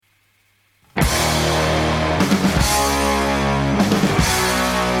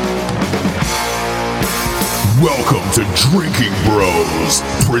Welcome to Drinking Bros,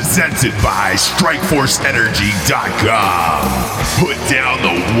 presented by StrikeForceEnergy.com. Put down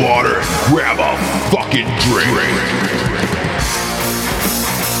the water and grab a fucking drink.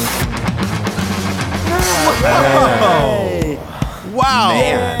 Hey. Wow,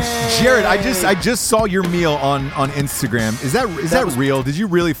 Man. Jared, I just saw your meal on Instagram. Is that real? Did you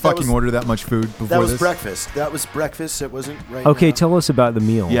really fucking order that much food before this? That was breakfast. That was breakfast. It wasn't right Okay, now. tell us about the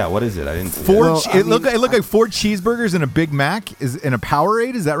meal. Yeah, what is it? I didn't see It looked like 4 cheeseburgers and a Big Mac in a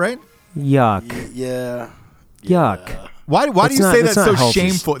Powerade. Is that right? Yuck. Yeah. Yuck. Why do you say that that's so not healthy.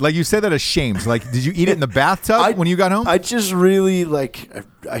 shameful? Like you said that ashamed. Like, did you eat it in the bathtub when you got home? I just really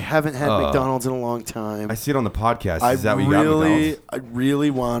I haven't had McDonald's in a long time. I see it on the podcast. I Is that what you got McDonald's? I really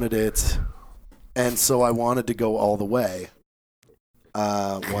wanted it, and so I wanted to go all the way.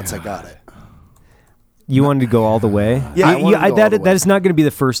 Once I got it. You wanted to go all the way? Yeah, I wanted to go all the way. That is not going to be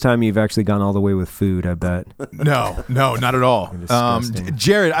the first time you've actually gone all the way with food, I bet. No, not at all. Disgusting.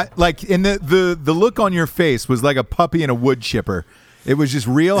 Jared, and the look on your face was like a puppy in a wood chipper. It was just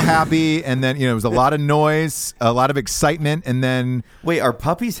real happy, and then it was a lot of noise, a lot of excitement, and then Wait, are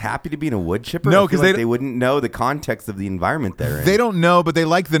puppies happy to be in a wood chipper? No, I feel 'cause like they wouldn't know the context of the environment they're in. they don't know, but they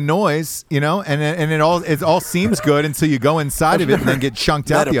like the noise, and it all seems good until you go inside of it and then get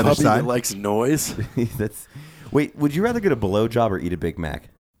chunked out Met the a other puppy side. that likes noise. Wait, would you rather get a blowjob or eat a Big Mac?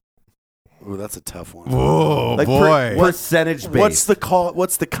 Ooh, that's a tough one. Whoa, Like boy! percentage based. What's the call?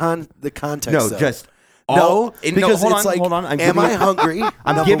 What's the context? No, though? just no, and because hold it's on, like, hold on. am giving I you- hungry?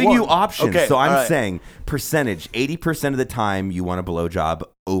 I'm Number giving you one. options. Okay, So I'm all right. saying percentage. 80% of the time you want a blowjob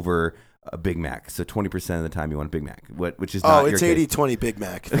over a Big Mac. So 20% of the time you want a Big Mac. Which is not Oh, your it's case. 80-20 Big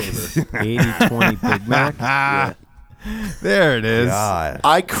Mac favor. 80-20 Big Mac. Yeah. There it is. God.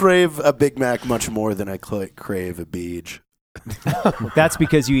 I crave a Big Mac much more than I crave a beach. That's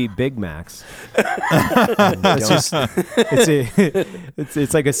because you eat Big Macs.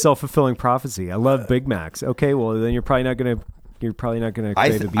 It's like a self-fulfilling prophecy. I love Big Macs. Okay, well then you're probably not gonna crave a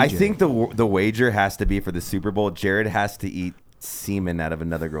BJ. I think the wager has to be for the Super Bowl. Jared has to eat semen out of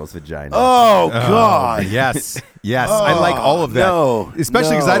another girl's vagina. Oh God! Yes. I like all of that. No,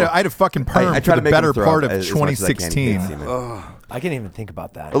 especially because I had a fucking perm I for try the to make him better throw part up of as much as I can to get 2016. semen. I can't even think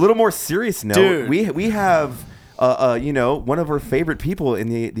about that. A little more serious note. Dude. We have one of our favorite people in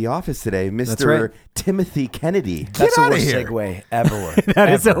the office today, Mr. right. Timothy Kennedy. That's the outta worst here. segue ever. that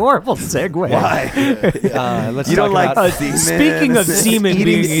is a horrible segue. Why? Let's You talk don't like about semen? Speaking of semen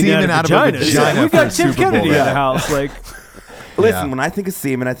Eating being semen out of a vaginas, vagina we've for got the Tim Super Bowl. Kennedy in Yeah. the house. Like, Listen, Yeah. when I think of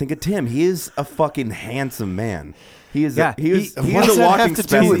semen, I think of Tim. He is a fucking handsome man. He is. Yeah. He is What a does that walking have to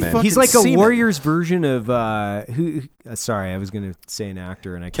do with specimen. fucking he's like a semen? Warriors version of who? Sorry, I was going to say an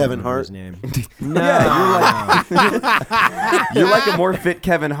actor and I can't Kevin remember Hart? his name. Yeah, you're like a more fit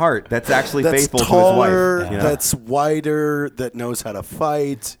Kevin Hart. That's actually That's faithful taller. to his wife. You know? That's wider. That knows how to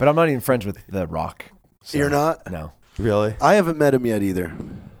fight. But I'm not even friends with The Rock. So, You're not? No. Really. I haven't met him yet either.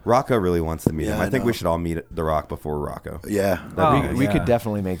 Rocco really wants to meet Yeah, him. I I think know. we should all meet The Rock before Rocco. Yeah. We could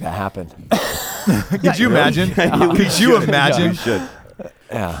definitely make that happen. Could you imagine? Could you imagine? We should.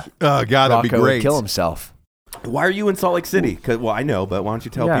 Yeah. Oh God, that'd be Rocco would great. kill himself. Why are you in Salt Lake City? Well, I know, but why don't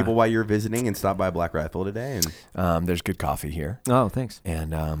you tell Yeah. people why you're visiting and stop by Black Rifle today? And There's good coffee here. Oh, thanks.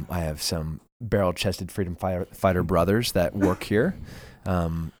 And I have some barrel-chested freedom fighter brothers that work here.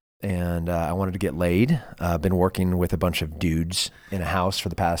 And I wanted to get laid. I've been working with a bunch of dudes in a house for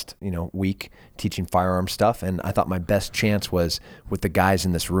the past week, teaching firearm stuff. And I thought my best chance was with the guys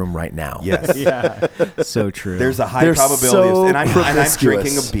in this room right now. yes, Yeah, so true. there's a high They're probability, so and I'm promiscuous.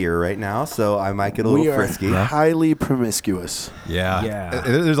 drinking a beer right now, so I might get a little We are frisky. highly promiscuous. Yeah.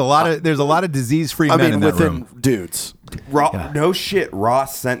 There's a lot of disease-free I men mean, in that within room. dudes. No shit.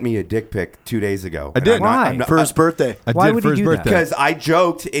 Ross sent me a dick pic 2 days ago. I did. Why? For his birthday. I Why did would for he his do that? birthday. Because I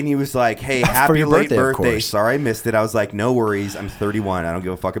joked and he was like, "Hey, happy your late birthday, of birthday." course. Sorry I missed it. I was like, "No worries. I'm 31. I don't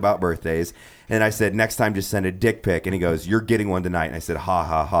give a fuck about birthdays." And I said, "Next time, just send a dick pic." And he goes, "You're getting one tonight." And I said, "Ha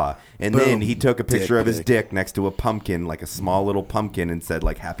ha ha." And Boom. then he took a picture Dick of his pic. dick next to a pumpkin, like a small little pumpkin, and said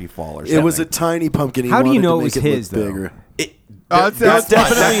like "Happy Fall" or something. It was a tiny pumpkin. He How do you wanted know to it was make it his, look though? bigger. That's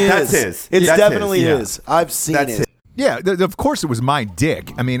Definitely that's his. his. It's That's definitely his. his. I've seen That's it. his. Yeah, of course it was my dick.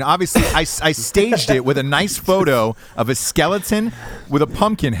 I mean, obviously I staged it with a nice photo of a skeleton with a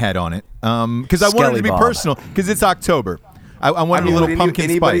pumpkin head on it because I wanted it to be Skelly Bob. personal because it's October. I wanted a little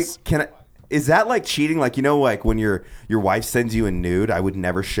pumpkin spice. Is that like cheating? Like, like when your wife sends you a nude, I would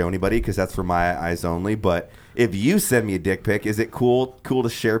never show anybody because that's for my eyes only. But if you send me a dick pic, is it cool to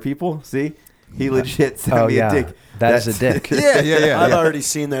share people? See? He legit sent me a dick. That's a dick. Yeah. I've already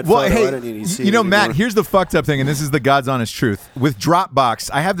seen that Well, photo. hey, I don't need to see you know, it Matt, anymore. here's the fucked up thing, and this is the God's honest truth. With Dropbox,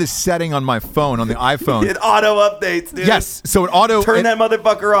 I have this setting on my phone, on the iPhone. It auto updates, dude. Yes, so it auto Turn that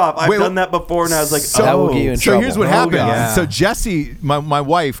motherfucker off. I've Wait, done that before, and I was like, so, That will get you in so here's trouble. what happened. God. So Jessie, my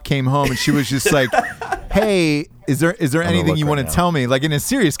wife, came home and she was just like, "Hey, is there anything look you right want to now. tell me?" Like in a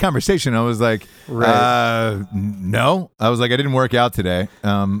serious conversation, I was like, "No." I was like, "I didn't work out today.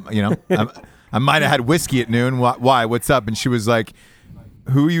 I might have had whiskey at noon. Why? What's up?" And she was like,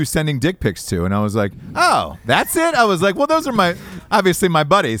 "Who are you sending dick pics to?" And I was like, "Oh, that's it?" I was like, "Well, those are obviously my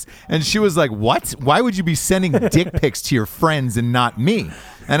buddies." And she was like, "What? Why would you be sending dick pics to your friends and not me?"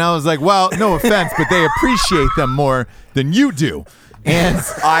 And I was like, "Well, no offense, but they appreciate them more than you do." And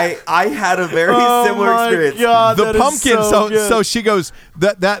I had a very similar experience. God, the that is pumpkin, so good. so she goes,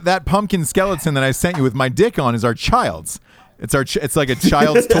 that pumpkin skeleton that I sent you with my dick on is our child's. It's like a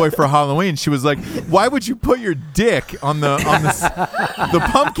child's toy for Halloween. She was like, "Why would you put your dick on the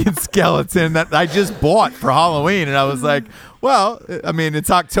pumpkin skeleton that I just bought for Halloween?" And I was like, "Well, I mean,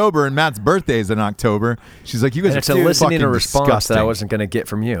 it's October and Matt's birthday is in October." She's like, "You guys And are it's a listening fucking a response disgusting." that I wasn't going to get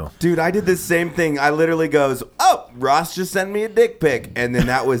from you. Dude, I did the same thing. I literally goes, "Oh, Ross just sent me a dick pic," and then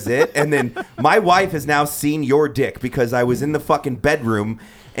that was it. And then my wife has now seen your dick because I was in the fucking bedroom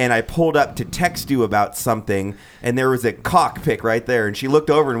and I pulled up to text you about something, and there was a cock pic right there, and she looked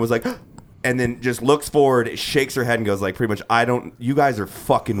over and was like, and then just looks forward, shakes her head, and goes like, pretty much, you guys are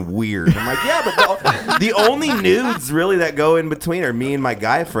fucking weird. I'm like, yeah, but the only nudes really that go in between are me and my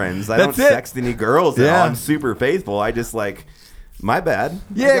guy friends. I That's don't it. sext any girls at all. Yeah. I'm super faithful. I just like, my bad.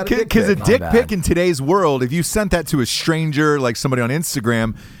 Yeah, because a dick bad. pic in today's world, if you sent that to a stranger, like somebody on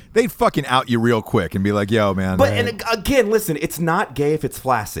Instagram, they'd fucking out you real quick and be like, "Yo, man." But and again, listen, it's not gay if it's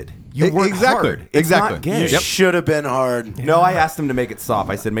flaccid. You work Exactly. hard. It's Exactly. not gay. You should have been hard. No, I asked him to make it soft.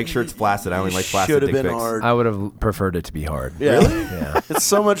 I said, make sure it's flaccid. I only like flaccid Should have dick been pics. hard. I would have preferred it to be hard. Yeah. Yeah. It's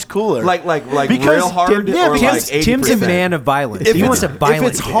so much cooler. Like Because real hard yeah, or because like 80%? Tim's a man of violence. if He wants it's, a violent if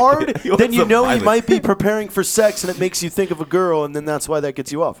it's dick. hard, He then wants you a know he violent might be preparing for sex, and it makes you think of a girl, and then that's why that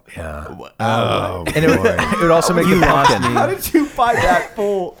gets you off. Yeah. Oh, And it would also make the pumpkin. How did you find that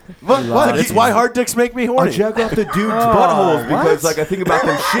full? What? It's why hard dicks make me I horny. jack off the dude's buttholes because like I think about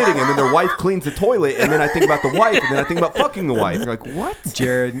them shitting and then their wife cleans the toilet and then I think about the wife and then I think about fucking the wife. You're like, what?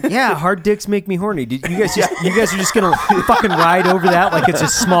 Jared. Yeah, hard dicks make me horny. You guys are just gonna fucking ride over that like it's a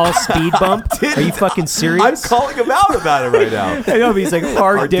small speed bump? Are you fucking serious? I'm calling him out about it right now. I know, but he's like,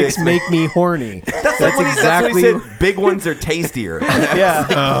 hard Hard dicks dicks make me horny. That's what he said. Big ones are tastier.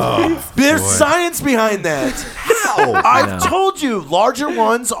 Yeah. There's science behind that. How? I've told you, larger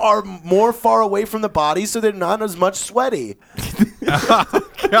ones are more far away from the body, so they're not as much sweaty.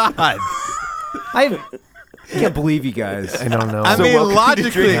 God. I can't believe you guys. I don't know. I So mean, welcome to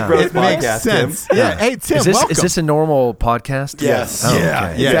logically, Drinking Bros it makes podcast, sense. Tim. Yeah. Hey, Tim, is this welcome. is this a normal podcast? Yes. Oh,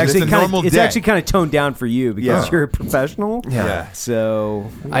 Yeah. okay. Yeah. It's it's a actually normal it's day. actually kind of toned down for you because Yeah. you're a professional. Yeah. So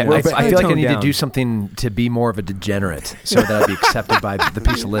I we're feel like I toned need down. to do something to be more of a degenerate so that I'd be accepted by the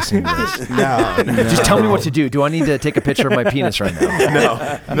people listening to this. No. Just tell me what to do. Do I need to take a picture of my penis right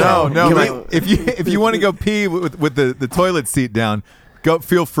now? No. Can Like, if you want to go pee with the toilet seat down, go.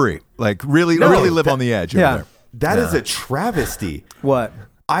 Feel free. Like really live on the edge. Yeah. Over there. That is a travesty. What?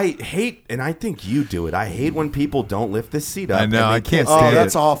 I hate, and I think you do it. I hate when people don't lift this seat up. I know, and they I can't Oh, stand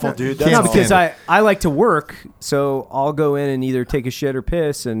that's it. awful, dude. That's Can't No, awful. because stand I like to work, so I'll go in and either take a shit or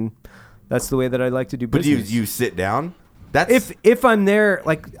piss, and that's the way that I like to do But business. you sit down. That's if I'm there,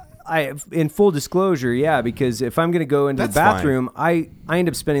 like in full disclosure, yeah, because if I'm gonna go into That's the bathroom, I end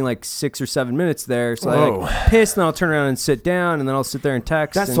up spending like 6 or 7 minutes there. So I Whoa. like piss, and then I'll turn around and sit down, and then I'll sit there and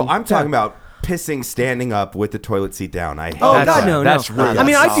text. That's and, what I'm talking yeah. about. Pissing standing up with the toilet seat down. I hate Oh that. God, no, that's no. rude. I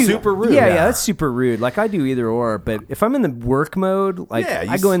mean, I do super rude. Yeah, Yeah. that's super rude. Like I do either or. But if I'm in the work mode, like Yeah,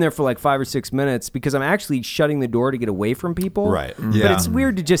 you I go in there for like 5 or 6 minutes because I'm actually shutting the door to get away from people. Right. But Yeah. it's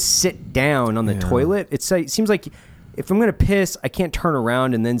weird to just sit down on the toilet. It seems like if I'm gonna piss, I can't turn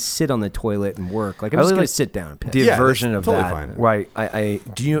around and then sit on the toilet and work. Like I'm I just really gonna like sit down and piss. The Yeah, version that's of totally that, fine. right? I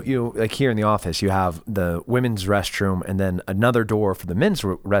do you like here in the office you have the women's restroom and then another door for the men's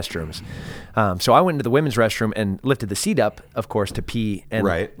restrooms. So I went into the women's restroom and lifted the seat up, of course, to pee and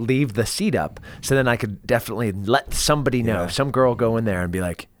Right. leave the seat up. So then I could definitely let somebody know, some girl go in there and be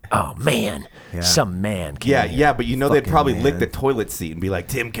like, "Oh man, some man." Came Yeah, in here." yeah, but you know they'd Fucking probably man. lick the toilet seat and be like,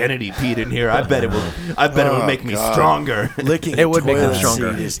 "Tim Kennedy peed in here. I bet it will. I bet it will make me God. stronger." Licking It would make them toilet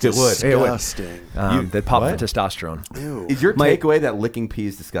stronger. seat is It would. It would. disgusting. They pop what? the testosterone. Ew. Is your My- takeaway that licking pee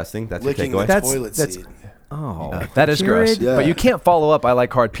is disgusting? That's Licking your the takeaway. That's- toilet that's- seat. Oh, That is gross. Yeah. But you can't follow up I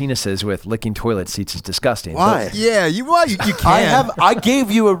like hard penises with licking toilet seats is disgusting. Why? Yeah, you can. I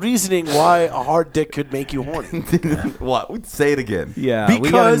gave you a reasoning why a hard dick could make you horny. What? Say it again. Yeah, Because,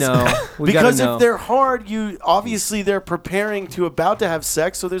 we gotta know. because if they're hard, obviously they're preparing to about to have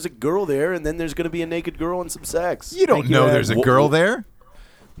sex. So there's a girl there, and then there's going to be a naked girl and some sex. You don't know there's a girl there.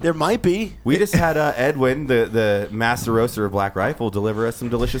 There might be. We just had Edwin, the master roaster of Black Rifle, deliver us some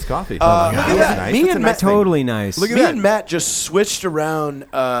delicious coffee. Look at that. Nice. Me That's a and nice Matt thing. totally nice. Look at Me that. and Matt just switched around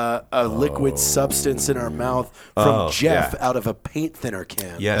a liquid substance in our mouth from Jeff out of a paint thinner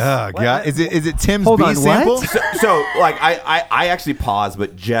can. Yes. Oh god, is it Tim's Hold B on, sample? what? So like I actually paused,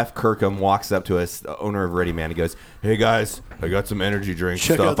 but Jeff Kirkham walks up to us, the owner of Ready Man. He goes, "Hey guys, I got some energy drink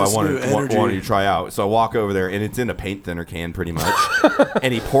Check stuff out I this wanted new energy." wanted you to try out." So I walk over there, and it's in a paint thinner can, pretty much.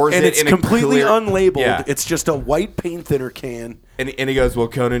 And he pours And it it's in completely a clear, unlabeled. Yeah. It's just a white paint thinner can. And he goes, "Well,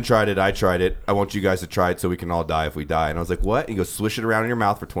 Conan tried it. I tried it. I want you guys to try it so we can all die if we die." And I was like, "What?" And he goes, "Swish it around in your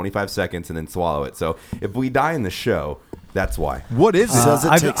mouth for 25 seconds and then swallow it. So if we die in the show, that's why." What is it? Says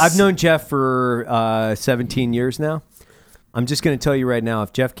it takes- I've known Jeff for 17 years now. I'm just going to tell you right now,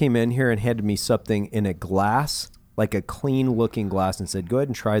 if Jeff came in here and handed me something in a glass, like a clean-looking glass, and said, "Go ahead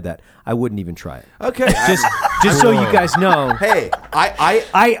and try that," I wouldn't even try it. Okay. Just so you guys know. Hey,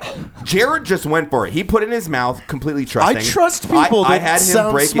 Jared just went for it. He put it in his mouth, completely trusting. I trust people I that had him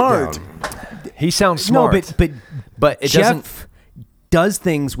sound break smart. it down. He sounds smart. No, but it Jeff doesn't. does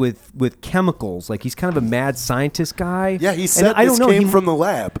things with chemicals. Like he's kind of a mad scientist guy. Yeah, he And said I this don't know, came he- from the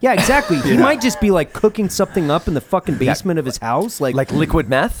lab. Yeah, exactly. He might just be like cooking something up in the fucking basement of his house. Like liquid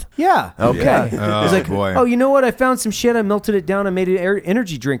meth? Yeah. Okay. Oh, He's like, boy. "Oh, you know what? I found some shit. I melted it down. I made an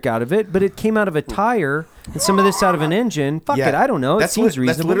energy drink out of it, but it came out of a tire and some of this out of an engine. Fuck it. I don't know. It seems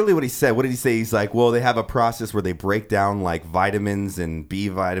reasonable." That's literally what he said. What did he say? He's like, well, they have a process where they break down like vitamins and B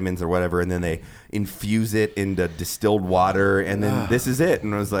vitamins or whatever, and then they infuse it into distilled water, and then this is it.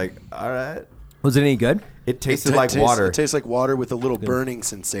 And I was like, all right. Was it any good? It tasted like water. It tastes like water with a little burning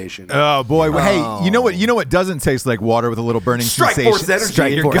sensation. Oh boy! Hey, you know what? You know what doesn't taste like water with a little burning Strike sensation? Force Energy.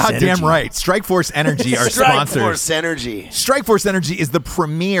 Strike You're Force goddamn Energy. right. Strike Force Energy are Strike sponsors. Force Energy. Strike Force Energy is the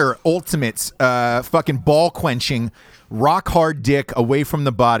premier, ultimate, fucking ball quenching, rock hard dick away from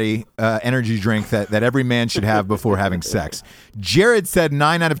the body energy drink that every man should have before having sex. Jared said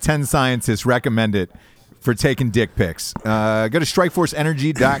 9 out of 10 scientists recommend it for taking dick pics. Go to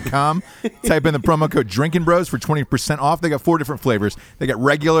strikeforceenergy.com. Type in the promo code Drinking Bros for 20% off. They got 4 different flavors. They got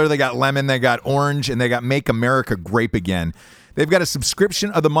regular, they got lemon, they got orange, and they got Make America Grape Again. They've got a subscription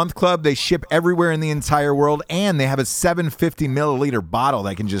of the month club. They ship everywhere in the entire world, and they have a 750 milliliter bottle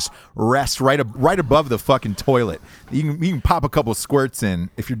that can just rest right above the fucking toilet. You can pop a couple squirts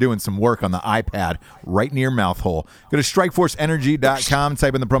in if you're doing some work on the iPad right near your mouth hole. Go to strikeforceenergy.com.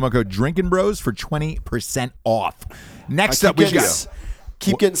 Type in the promo code Drinking Bros for 20% off. Next up, we've got.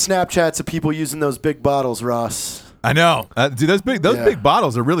 Keep getting Snapchats of people using those big bottles, Ross. I know, dude. Those big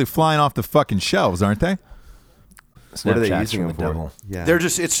bottles are really flying off the fucking shelves, aren't they? What are they Snapchats using from them the for? devil.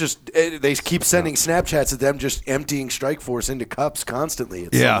 Yeah. They keep sending Snapchats of them just emptying Strike Force into cups constantly.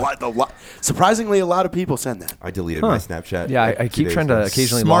 It's Yeah. surprisingly, a lot of people send that. I deleted my Snapchat. Yeah, like I 2 keep days trying to ago.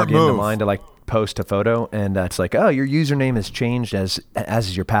 occasionally Smart log into move. mine to like post a photo, and it's like, "Oh, your username has changed as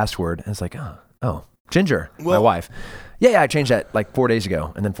is your password." And it's like, "Oh, Ginger, my Well- wife." Yeah, I changed that like 4 days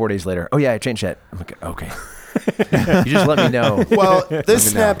ago, and then 4 days later, "Oh yeah, I changed that." I'm like, "Okay." You just let me know. Well,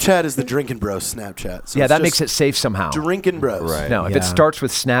 this Let me know. Snapchat is the Drinking Bros Snapchat. So Yeah, it's that just makes it safe somehow. Drinking Bros. Right. No, if Yeah. it starts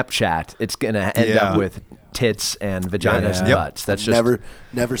with Snapchat, it's gonna end Yeah. up with tits and vaginas and Yep. butts. That's just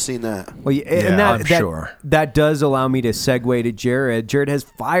Never seen that. Well, yeah, Yeah, and I'm sure. that does allow me to segue to Jared. Jared has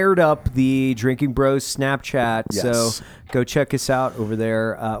fired up the Drinking Bros Snapchat, Yes. so go check us out over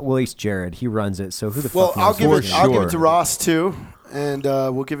there. Well, at least Jared, he runs it. So who the Well, fuck I'll knows? give for it. I'll give sure. it to Ross too, and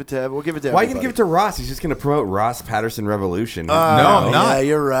we'll give it to. We'll give it to. Why are you everybody. gonna give it to Ross? He's just gonna promote Ross Patterson Revolution. No, I'm not. Yeah,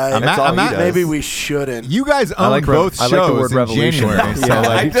 you're right. I'm not- I'm not- Maybe we shouldn't. You guys own like both I shows like the word in revolution. January. So Yeah.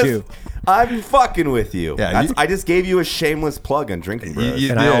 like, I'm fucking with you. Yeah, That's- you- I just gave you a shameless plug on Drinking Bros. you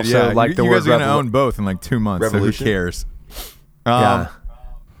And did, I also yeah. like the you word guys are gonna revolu- own both in like 2 months. Revolution? So who cares? Yeah,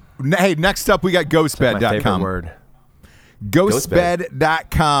 Hey, next up we got my favorite ghostbed.com. word.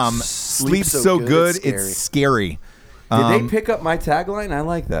 Ghostbed.com. Sleep so good it's scary. Did they pick up my tagline? I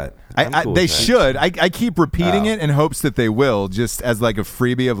like that. I'm cool They with that. should. I keep repeating it in hopes that they will, just as like a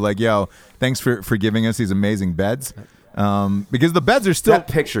freebie of like, yo, thanks for giving us these amazing beds. Because the beds are still. That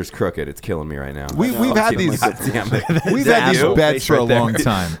picture's crooked. It's killing me right now. We've had these. Goddamn it. We've Is that had these you? beds Face for a right there. long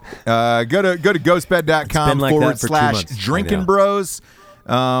time. Go to ghostbed.com been like that for 2 months. /Drinking I know. Bros.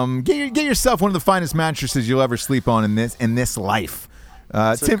 Get yourself one of the finest mattresses you'll ever sleep on in this life.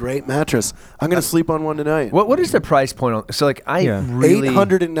 It's a great mattress. I'm gonna sleep on one tonight. What is the price point on? So like I really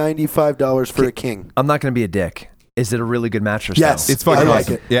 $895 for a king. I'm not going to be a dick. Is it a really good mattress? Yes. though? It's fucking I like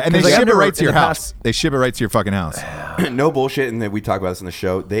awesome. it. Yeah, and they 'Cause I ship it remember right to your in the house. They ship it right to your fucking house. No bullshit, and then we talk about this in the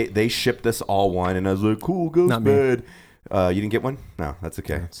show. They shipped us all one, and I was like, "Cool, ghost Not me. bed." You didn't get one? No, that's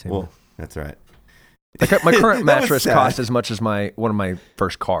okay. Same Well, here. that's all right. My current That was mattress sad. cost as much as one of my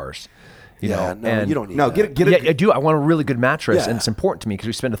first cars. You know, no, and you don't need No, that. get Yeah, I do. I want a really good mattress, Yeah. and it's important to me because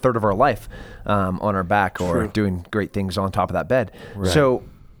we spend a third of our life on our back or True. doing great things on top of that bed. So,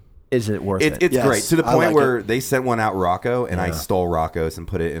 is it worth it? It's Yes, great to the I point like where it. they sent one out Rocco, and I stole Rocco's and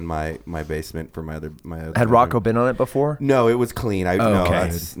put it in my basement for my other. Had Rocco been on it before? No, it was clean. No, Okay,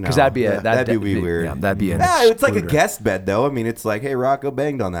 that's- because no. that'd be that'd be weird. Yeah, that'd be an Yeah, it's like a excluder. guest bed though. I mean, it's like, hey, Rocco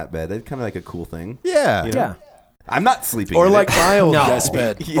banged on that bed. That's kind of like a cool thing. Yeah. You know? Yeah. I'm not sleeping. Or in like it. my old No. guest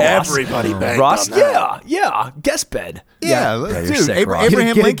bed. Yes. Everybody banged Ross, on that. yeah, guest bed. Yeah, you're dude. sick, Ross.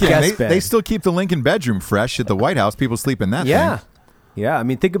 Abraham Get a Lincoln. guest They bed. still keep the Lincoln bedroom fresh at the White House. People sleep in that Yeah. thing. Yeah, I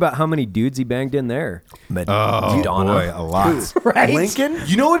mean, think about how many dudes he banged in there. Oh, Madonna. boy, a lot. Right? Lincoln?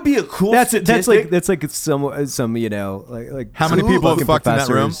 You know, it'd be a cool That's statistic. like some you know like How many people have fucking fucked in that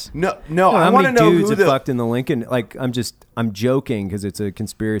room? professors. No, I how want to many know dudes who have the. fucked in the Lincoln? Like I'm joking because it's a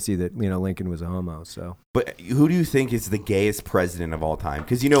conspiracy that Lincoln was a homo. So But who do you think is the gayest president of all time?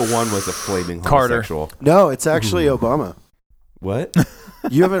 Because one was a flaming Carter. homosexual. No, it's actually Obama. What?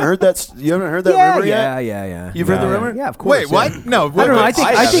 You haven't heard that? You haven't heard that rumor yet? yeah. You've heard the rumor? Yeah, of course. Wait, what? No, I don't know. I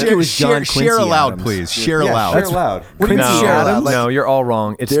think share, it was John share Quincy aloud, Adams. please. Share Yeah, aloud. share loud. What do you mean No, share that? Like, no, you're all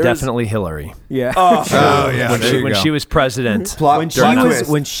wrong. It's There's- definitely Hillary. Yeah. Oh, Oh yeah, When there she, you when go. she was president. Plot when she plot was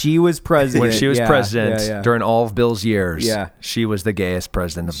twist. when she was president. When she was yeah, president yeah. during all of Bill's years, Yeah. she was the gayest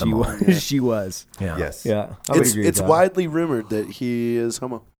president of She them all. was. She was. Yeah. Yes. Yeah. I would agree with it's that. widely rumored that he is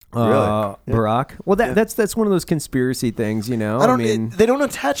homo. Barack. Well, that's one of those conspiracy things, I I mean, they don't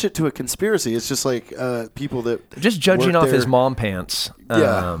attach it to a conspiracy. It's just like people that Just judging work off his there. mom pants.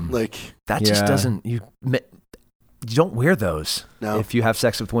 Yeah, like that just Yeah. doesn't you don't wear those No. if you have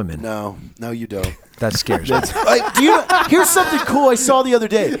sex with women. no, you don't. That scares me. Do you? Here's something cool I saw the other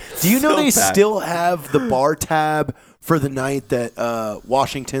day. Do you know So they bad. still have the bar tab for the night that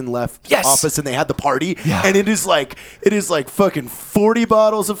Washington left Yes. office and they had the party? Yeah. And it is like fucking 40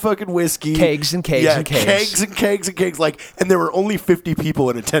 bottles of fucking whiskey, Kegs and kegs yeah, and kegs. kegs and kegs and kegs. Like, and there were only 50 people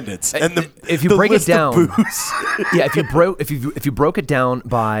in attendance. And if you the break it list of down, booze. yeah, if you broke it down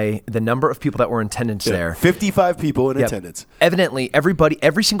by the number of people that were in attendance there, 55 people in yep, attendance. evidently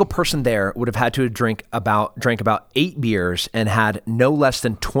every single person there would have had to drank about 8 beers and had no less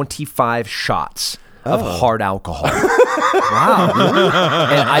than 25 shots of hard alcohol. Wow.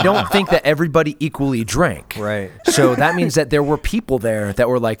 And I don't think that everybody equally drank. Right. So that means that there were people there that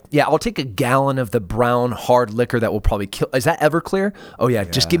were like, yeah, I'll take a gallon of the brown hard liquor that will probably kill. Is that Everclear? Oh, yeah,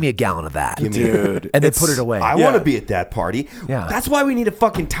 just give me a gallon of that. Dude, And then it's- put it away. I want to be at that party. Yeah. That's why we need a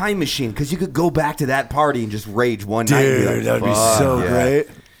fucking time machine, because you could go back to that party and just rage one night. And be like, Dude, that would be "Fuck, so yeah." great.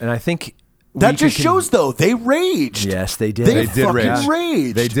 And I think That we just could- shows, though, they raged. Yes, they did. They They did fucking rage.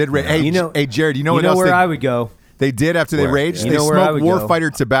 raged. They did rage. Hey, hey, Jared, you know what you know else where they, I would go? they did after they raged? You They know where I smoked would go?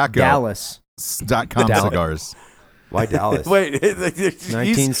 Warfighter Tobacco. Dallas. .com cigars. Why Dallas? Wait,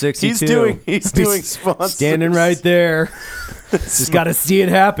 1962. He's doing sponsors. Standing right there. Just got to see it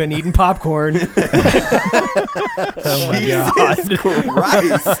happen, eating popcorn. Oh my God.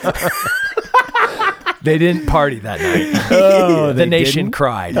 Christ. They didn't party that night. Oh, The they nation didn't?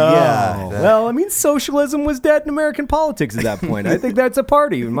 cried. Yeah. Well, I mean, socialism was dead in American politics at that point. I think that's a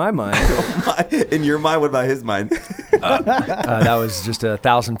party in my mind. In your mind, what about his mind? That was just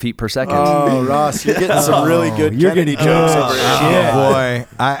 1,000 feet per second. Oh, Ross, you're getting some really good You're Kennedy getting- jokes oh, over here. shit. Boy,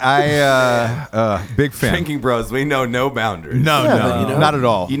 I big fan. Drinking bros, we know no boundaries. No, but, you know, not at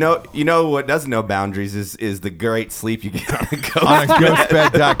all. You know what doesn't know boundaries is the great sleep you get on a ghost. On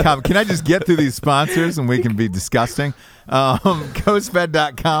ghostbed.com. Can I just get through these sponsors and we can be disgusting?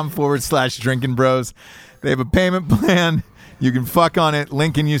 Ghostbed.com/drinking bros. They have a payment plan. You can fuck on it.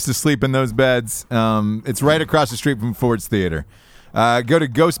 Lincoln used to sleep in those beds. It's right across the street from Ford's Theater. Go to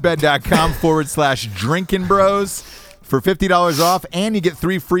ghostbed.com/drinking bros for $50 off, and you get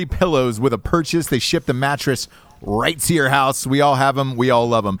 3 free pillows with a purchase. They ship the mattress right to your house. We all have them. We all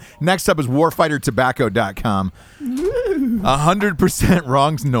love them. Next up is warfightertobacco.com. 100%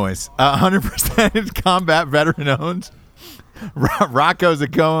 wrong noise. 100% combat veteran owned. Rocco's a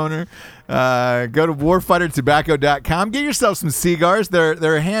co-owner. Go to warfightertobacco.com. Get yourself some cigars.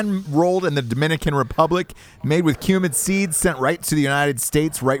 They're hand rolled in the Dominican Republic, made with cumin seeds, sent right to the United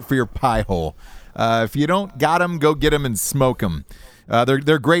States, right for your pie hole. If you don't got them, go get them and smoke them.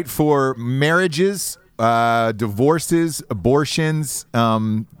 They're great for marriages, divorces, abortions,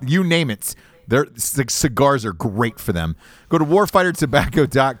 you name it. Their cigars are great for them. Go to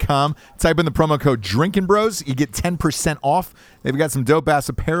warfightertobacco.com. Type in the promo code Drinkin' Bros. You get 10% off. They've got some dope ass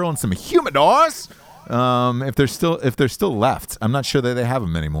apparel and some humidors. If they're still left, I'm not sure that they have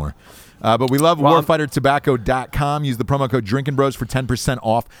them anymore. But we love warfightertobacco.com. Use the promo code Drinkin' Bros for 10%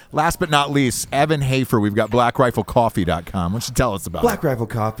 off. Last but not least, Evan Hafer. We've got blackriflecoffee.com. Why don't you tell us about Black it? Rifle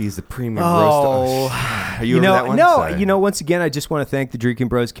Coffee is the premium roast. Are you over that one? No, Sorry. once again, I just want to thank the Drinkin'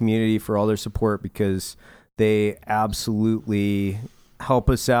 Bros community for all their support because they absolutely help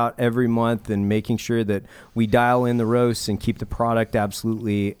us out every month and making sure that we dial in the roasts and keep the product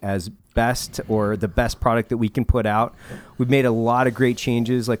absolutely as best or the best product that we can put out. We've made a lot of great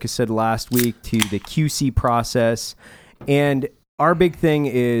changes, like I said last week, to the QC process. And our big thing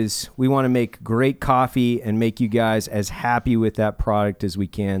is we want to make great coffee and make you guys as happy with that product as we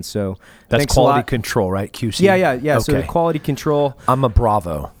can. So That's thanks a quality lot. control, right? QC? Yeah. Okay. So the quality control. I'm a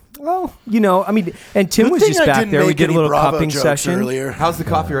Bravo. Well, and Tim Good was thing just I back didn't there. We make did a any little Bravo cupping jokes session earlier. How's the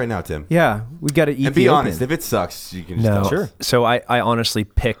coffee right now, Tim? Yeah, we got to eat. And be honest, if it sucks, you can just No. tell Sure. us. So I honestly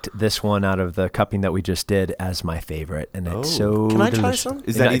picked this one out of the cupping that we just did as my favorite, and it's so Can I try delicious. some?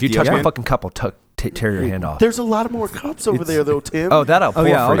 Is that if you touch my Ethiopian? fucking cup, I'll tear your hand off. There's a lot more cups over there, though, Tim. Oh, that I'll pour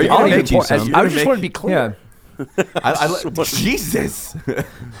yeah, for I'll- you. I'll even make you pour- some. I just want to be clear. Yeah. Jesus.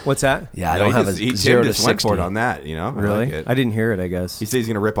 What's that? Yeah, I don't have a Tim 0 to just went 60. for it on that, you know? I Really? like it. I didn't hear it, I guess. He says he's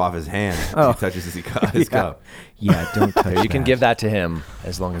going to rip off his hand if Oh. he touches his cup. Yeah, don't touch You can that. give that to him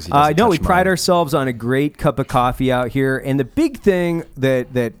as long as he doesn't No, touch we pride mine. ourselves on a great cup of coffee out here. And the big thing that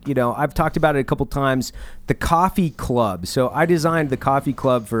I've talked about it a couple times, the coffee club. So I designed the coffee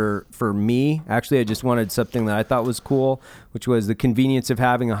club for me. Actually, I just wanted something that I thought was cool, which was the convenience of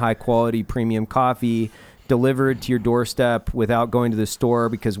having a high quality premium coffee delivered to your doorstep without going to the store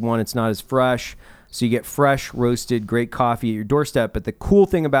because, one, it's not as fresh. So you get fresh, roasted, great coffee at your doorstep. But the cool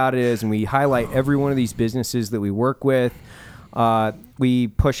thing about it is, and we highlight every one of these businesses that we work with, we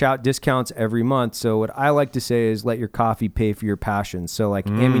push out discounts every month. So what I like to say is let your coffee pay for your passion. So like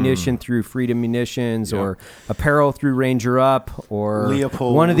ammunition through Freedom Munitions or apparel through Ranger Up or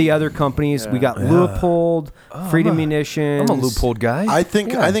Leopold. one of the other companies. We got Leopold, Freedom Munitions. I'm a Loophole guy. I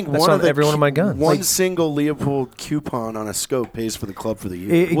think That's one on of the every one of my guns. One single Leopold coupon on a scope pays for the club for the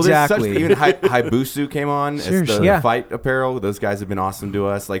year. Well, there's such, Exactly. even Hayabusa came on as Seriously. the Yeah. fight apparel. Those guys have been awesome to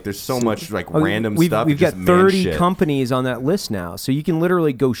us. Like, there's so much like random we've, stuff. We've just got man 30 shit. companies on that list now. So you can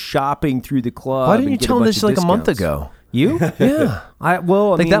literally go shopping through the club. Why didn't and you get tell a him bunch this of like a month discounts. ago? You? Yeah. I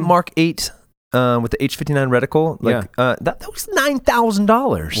Like mean, that Mark 8 with the H59 reticle. Like, that was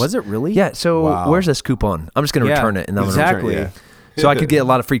 $9,000. Was it really? Yeah. So Wow. where's this coupon? I'm just going to Yeah, return it. And I'm exactly. Yeah. So I could get a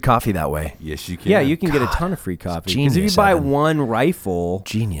lot of free coffee that way. Yes, you can. Yeah, you can get a ton of free coffee. Because if you genius, buy Evan. one rifle,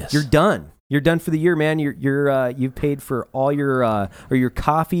 Genius. you're done. You're done for the year, man. You've paid for all your or your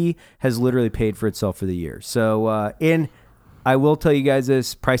coffee has literally paid for itself for the year. So and I will tell you guys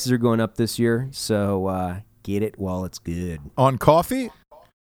this: prices are going up this year. So get it while it's good. On coffee?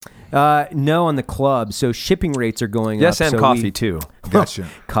 No, on the club. So shipping rates are going up. Yes, and So coffee too. Gotcha.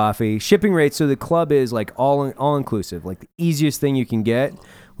 Coffee shipping rates. So the club is like all inclusive, like the easiest thing you can get,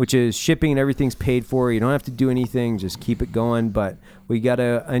 which is shipping and everything's paid for. You don't have to do anything, just keep it going. But we got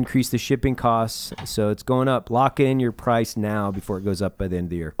to increase the shipping costs, so it's going up. Lock in your price now before it goes up by the end of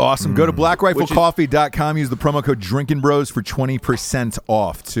the year. Awesome. Go to blackriflecoffee.com. Use the promo code Drinkin' Bros for 20%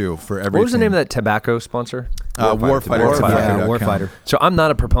 off, too, for everything. What was the name of that tobacco sponsor? Warfighter. Yeah, Warfighter. So I'm not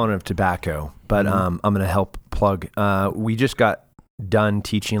a proponent of tobacco, but I'm going to help plug. We just got done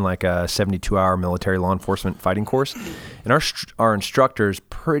teaching like a 72-hour military law enforcement fighting course, and our instructors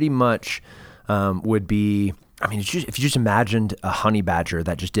pretty much would be. I mean, if you just imagined a honey badger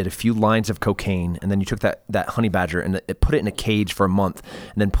that just did a few lines of cocaine, and then you took that honey badger and put it in a cage for a month,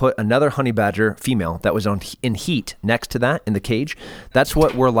 and then put another honey badger, female, that was in heat next to that in the cage. That's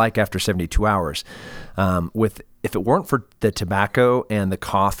what we're like after 72 hours. If it weren't for the tobacco and the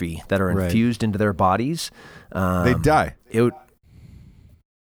coffee that are infused into their bodies, They'd die.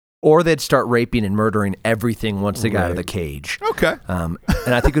 or they'd start raping and murdering everything once they got out of the cage. Okay. And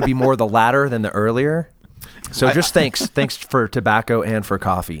I think it would be more the latter than the earlier. So just thanks for tobacco and for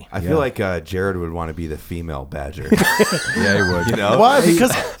coffee. I feel like Jared would want to be the female badger. Yeah, he would. You know? Why?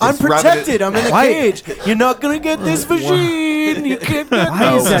 Because I'm It's rubbing protected. it- I'm in a cage. You're not gonna get this machine. You can't get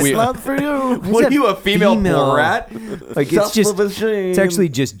Why is this. that- It's not for you. What are you, a female rat? Like it's actually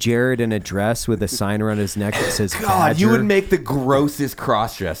just Jared in a dress with a sign around his neck that says God, you Badger. would make the grossest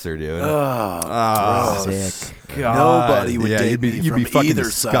cross-dresser, dude. Sick. Nobody would Yeah, date you'd be, me you'd from be fucking either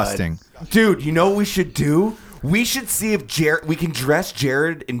disgusting. Dude, you know what we should do? We should see if we can dress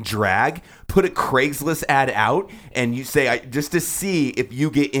Jared in drag, put a Craigslist ad out, and you say just to see if you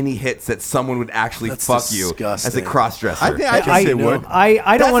get any hits that someone would actually fuck you as a cross-dresser. I think I can say would.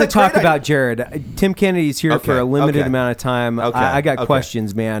 I don't want to That's a great talk about Jared. Tim Kennedy's here for a limited amount of time. I got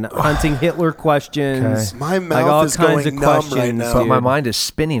questions, man. Hunting Hitler questions. My like mouth all is kinds going of numb questions. right now. But my mind is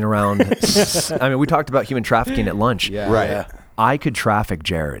spinning around. I mean, we talked about human trafficking at lunch. Right. I could traffic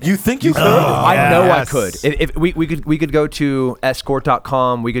Jared. You think you could? I know I Yes. could. If we could go to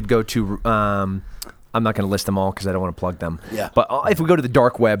escort.com. We could go to. I'm not going to list them all because I don't want to plug them. Yeah. But if we go to the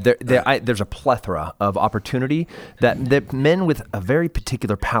dark web, there's a plethora of opportunity that men with a very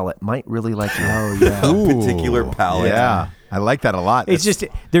particular palate might really like. Oh yeah. Particular palette. Yeah. I like that a lot. It's just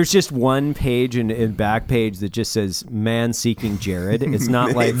there's just one page in back page that just says "man seeking Jared." It's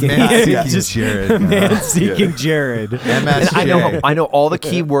not like Man seeking just Jared. man seeking Jared. MSJ. I know all the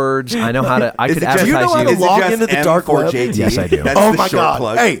keywords. I know how to. I Is could it just- advertise you know how to Is it log just into the dark web? M4JT? Yes, I do. That's Oh the my short God!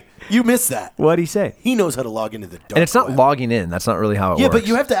 plug. Hey, you missed that. What'd he say? He knows how to log into the dark And it's not web. logging in. That's not really how it Yeah, works. but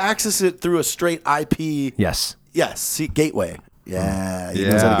you have to access it through a straight IP. Yes. Yes, see, gateway. Yeah, he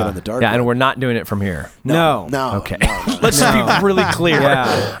knows Yeah. how to get on the dark Yeah, web. and we're not doing it from here. No. No. Okay. no. Let's be really clear.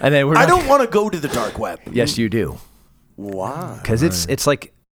 Yeah. And then we're I not- don't want to go to the dark web. Yes, you do. Why? Because it's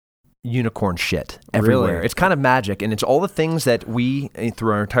like unicorn shit everywhere. Really? It's kind of magic, and it's all the things that we,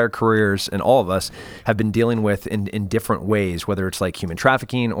 through our entire careers, and all of us have been dealing with in different ways, whether it's like human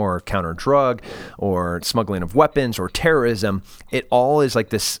trafficking or counter drug or smuggling of weapons or terrorism. It all is like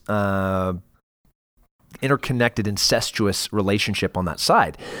this interconnected, incestuous relationship on that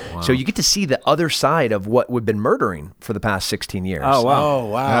side. So you get to see the other side of what we've been murdering for the past 16 years. Oh wow. Oh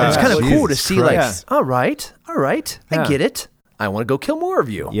wow! It's kind of Jesus cool to see, Christ. like, all right, I Yeah. get it. I want to go kill more of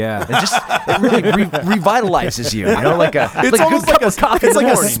you. Yeah. And just it really revitalizes you. You know, like a It's almost good like cup of coffee it's in the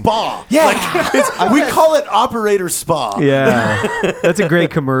like a morning. spa. Yeah. Like, we call it Operator Spa. Yeah, that's a great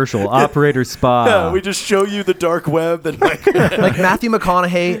commercial. Operator Spa. Yeah, we just show you the dark web and like. Like Matthew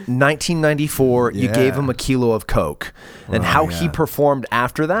McConaughey, 1994. You Yeah. gave him a kilo of coke, and how he performed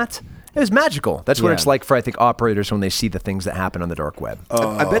after that. It was magical. That's what Yeah. it's like for, I think, operators when they see the things that happen on the dark web.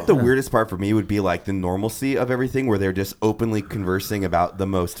 I bet the weirdest part for me would be like the normalcy of everything, where they're just openly conversing about the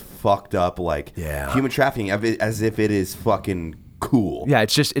most fucked up, like human trafficking, as if it is fucking cool. Yeah,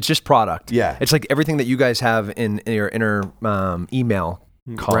 it's just product. Yeah. It's like everything that you guys have in your inner email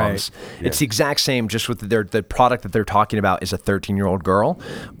columns. Right. It's the exact same, just with the product that they're talking about is a 13-year-old girl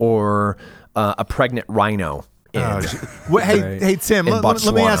or a pregnant rhino. Hey, Tim, In let me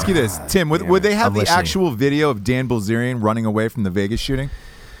Botswana. ask you this. Tim, would they have I'm the listening. actual video of Dan Bilzerian running away from the Vegas shooting?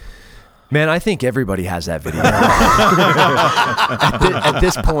 Man, I think everybody has that video. at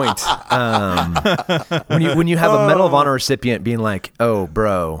this point, when you have a Medal of Honor recipient being like, "Oh,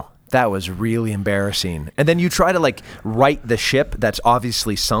 bro, that was really embarrassing," and then you try to like right the ship that's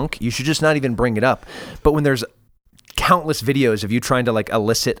obviously sunk, you should just not even bring it up. But when there's countless videos of you trying to like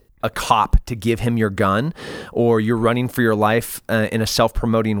elicit a cop to give him your gun, or you're running for your life in a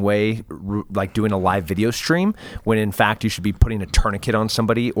self-promoting way, like doing a live video stream, when in fact you should be putting a tourniquet on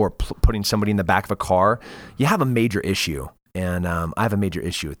somebody or putting somebody in the back of a car, you have a major issue. And I have a major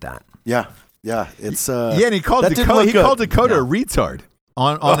issue with that. Yeah, it's Yeah, and he called that didn't Dakota. look He good. called Dakota a retard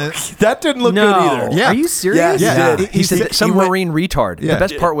on it. That didn't look No. good either. Yeah. Are you serious? Yeah. He said some he went- Marine retard. Yeah. The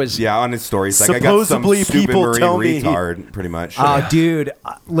best part was Yeah, on his stories, like I got some Supposedly stupid people Marine tell me- retard, pretty much. Oh, dude,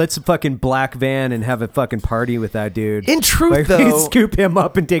 let's fucking black van and have a fucking party with that dude. In truth, Like, though- scoop him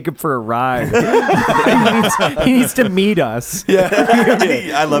up and take him for a ride. he needs to meet us.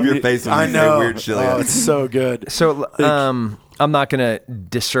 I love your face when I you know. say weird shit like Oh, that. it's so good. So, I'm not going to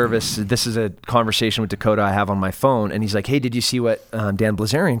disservice. This is a conversation with Dakota I have on my phone. And he's like, "Hey, did you see what Dan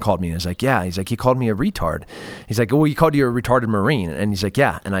Bilzerian called me?" And I was like, "Yeah." He's like, "He called me a retard." He's like, "Oh, he called you a retarded Marine." And he's like,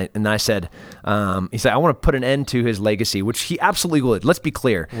 "Yeah." And I said, he said, "I want to put an end to his legacy," which he absolutely would. Let's be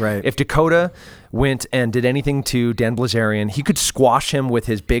clear. Right. If Dakota went and did anything to Dan Bilzerian, he could squash him with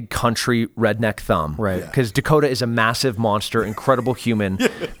his big country redneck thumb. Right. Because Dakota is a massive monster, incredible human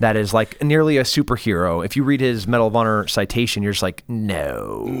that is like nearly a superhero. If you read his Medal of Honor citation, you're just like,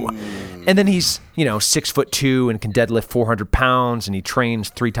 no. And then he's, 6'2" and can deadlift 400 pounds and he trains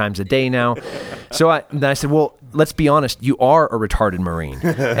 3 times a day now. So then I said, well, let's be honest, you are a retarded Marine.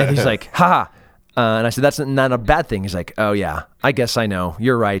 And he's like, haha. And I said, that's not a bad thing. He's like, oh yeah, I guess I know.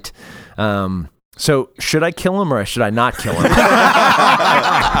 You're right. So should I kill him or should I not kill him?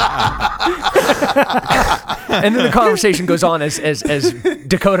 And then the conversation goes on as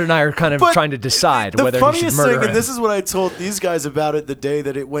Dakota and I are kind of But trying to decide The whether he should funniest murder thing, him. and this is what I told these guys about it the day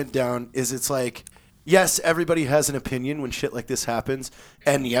that it went down, is it's like, yes, everybody has an opinion when shit like this happens.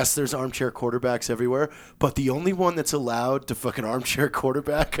 And yes, there's armchair quarterbacks everywhere. But the only one that's allowed to fucking armchair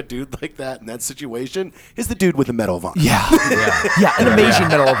quarterback a dude like that in that situation is the dude with the Medal of Honor. Yeah, an amazing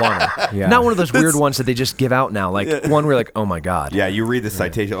Medal of Honor. Yeah. Not one of those weird ones that they just give out now. Like one where you're like, oh my god. Yeah, you read the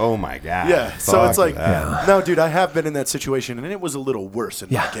citation. Oh my god. Yeah, so it's like, that. no, dude, I have been in that situation, and it was a little worse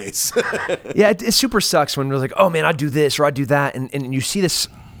in my case. Yeah, it super sucks when we're like, oh man, I'd do this or I'd do that, and you see this.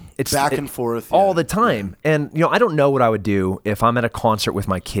 It's Back and forth. all the time. And, I don't know what I would do if I'm at a concert with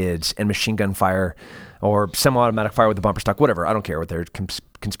my kids and machine gun fire or semi-automatic fire with the bumper stock, whatever. I don't care what they're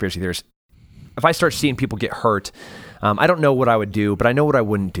conspiracy theories. If I start seeing people get hurt, I don't know what I would do, but I know what I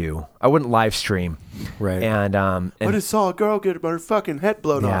wouldn't do. I wouldn't live stream. Right. And I just saw a girl get her fucking head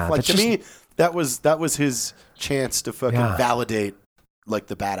blown Yeah, off. Like, that's to me, that was his chance to fucking validate, like,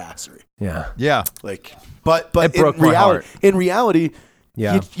 the badassery. yeah. Yeah. Like, but It broke my heart. in reality,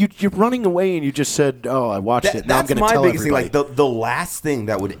 Yeah. you're running away and you just said, "Oh, I watched it." Now I'm That's going to my tell biggest everybody. thing. Like the last thing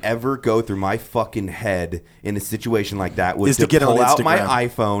that would ever go through my fucking head in a situation like that was Is to get on pull out my Instagram.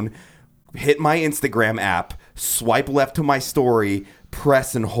 iPhone, hit my Instagram app, swipe left to my story,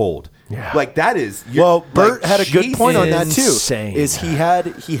 press and hold. Yeah. Like that is. Well, Bert had a good point on that too. Insane. Is he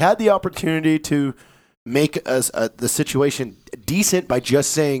had the opportunity to make the situation decent by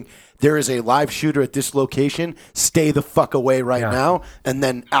just saying there is a live shooter at this location. Stay the fuck away right now, and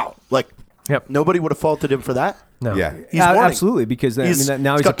then out. Like, nobody would have faulted him for that. No. Yeah. He's warning. Absolutely, because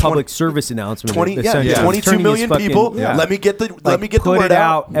now he's a public service announcement. 22 Turning million his people. fucking- Let me get the put word it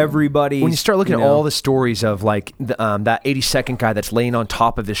out. Everybody. When you start looking at all the stories of like that 82nd guy that's laying on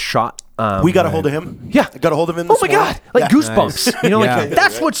top of this shot. We got a hold of him. Yeah. I got a hold of him. Oh This my morning. God. Like Yeah. goosebumps. Like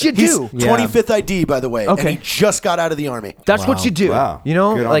that's what you He's do. 25th ID, by the way. Okay. And he just got out of the Army. That's what you do. Wow. Good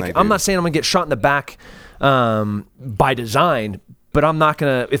on Like that I'm dude. not saying I'm gonna get shot in the back by design, but I'm not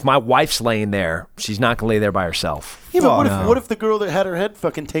gonna. If my wife's laying there, she's not gonna lay there by herself. Yeah, but what if the girl that had her head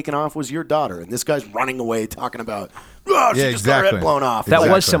fucking taken off was your daughter, and this guy's running away talking about, oh, she just got her head exactly. blown off. That Like,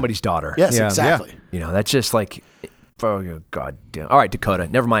 was somebody's daughter. yes, Yeah. exactly. That's just like. Oh, God damn. All right, Dakota.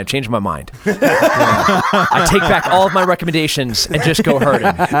 Never mind. I've changed my mind. I take back all of my recommendations and just go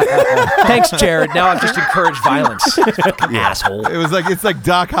hurting. Thanks, Jared. Now I've just encouraged violence. Asshole. It's like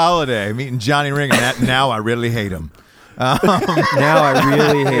Doc Holliday meeting Johnny Ring, and now I really hate him. Now I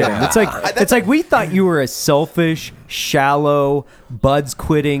really hate him. It's like we thought you were a selfish, shallow, buds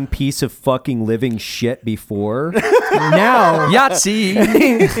quitting piece of fucking living shit before. Now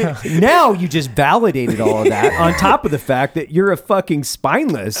Yahtzee. now you just validated all of that on top of the fact that you're a fucking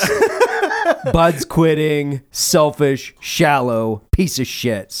spineless, buds quitting, selfish, shallow piece of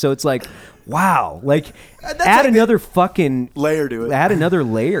shit. So it's like, wow, like add another fucking layer to it. Add another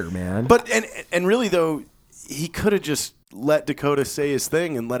layer, man. But and really though, he could have just let Dakota say his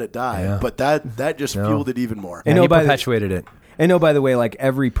thing and let it die. Yeah. But that just fueled it even more. And know, he by the- perpetuated it. And by the way, like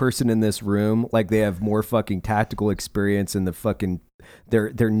every person in this room, like they have more fucking tactical experience in the fucking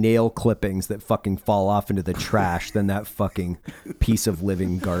their nail clippings that fucking fall off into the trash than that fucking piece of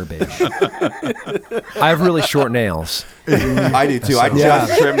living garbage. I have really short nails. I do too. I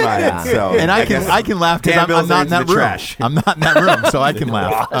just trimmed mine. So And I can laugh because Dan I'm not in Bilzerian's that in the room. trash. I'm not in that room, so I can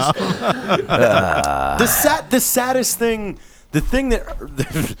laugh. The saddest thing, the thing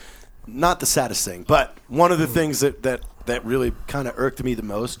that, not the saddest thing, but one of the things that really kind of irked me the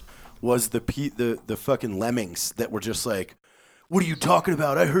most was the fucking lemmings that were just like, what are you talking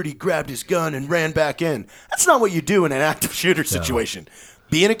about? I heard he grabbed his gun and ran back in. That's not what you do in an active shooter situation.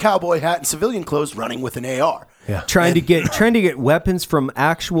 Be in a cowboy hat and civilian clothes running with an AR. Yeah. trying to get weapons from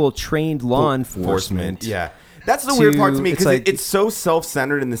actual trained law enforcement. Yeah. That's the weird part to me it's because like- it's so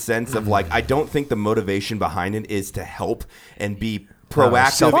self-centered in the sense of like I don't think the motivation behind it is to help and be proactive in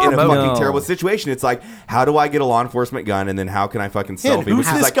a self-promote. fucking No. terrible situation. It's like, how do I get a law enforcement gun and then how can I fucking Yeah, selfie? and Which who's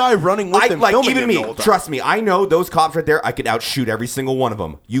is this like, guy running with him like filming even him me, the whole time? trust me, I know those cops right there. I could outshoot every single one of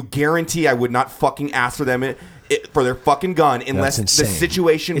them. You guarantee I would not fucking ask for them for their fucking gun unless the insane.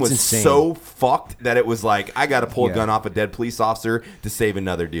 situation It's was insane. so fucked that it was like I got to pull a Yeah. gun off a dead police officer to save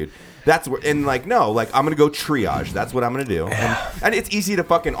another dude. That's where, and like, no, like I'm going to go triage. That's what I'm going to do. And it's easy to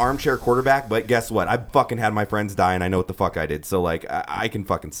fucking armchair quarterback, but guess what? I fucking had my friends die and I know what the fuck I did. So like, I can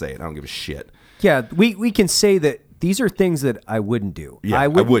fucking say it. I don't give a shit. Yeah, we can say that these are things that I wouldn't do. Yeah, I I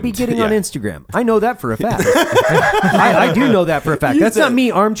wouldn't be wouldn't. getting on Yeah. Instagram. I know that for a fact. I do know that for a fact. That's not me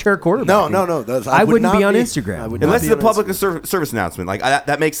armchair quarterback. No. I would wouldn't not be on Instagram. I would not Unless be it's a on public Instagram. service announcement. Like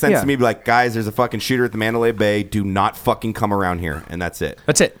that makes sense Yeah. to me. Be like, guys, there's a fucking shooter at the Mandalay Bay. Do not fucking come around here. And that's it.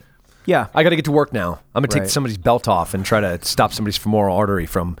 That's it. Yeah. I got to get to work now. I'm going to take Right. somebody's belt off and try to stop somebody's femoral artery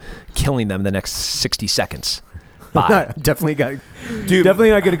from killing them in the next 60 seconds. Bye. Definitely got. Dude, Definitely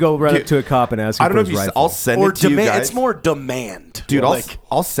not going to go right up to a cop and ask him I don't for know if his you. rifle. I'll send Or it to you demand. guys. It's more demand, Dude, Like,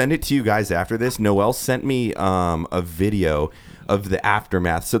 I'll send it to you guys after this. Noelle sent me a video of the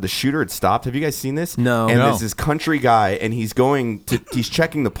aftermath. So the shooter had stopped. Have you guys seen this? No. And No. there's this country guy, and he's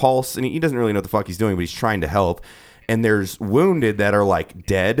checking the pulse, and he doesn't really know what the fuck he's doing, but he's trying to help. And there's wounded that are like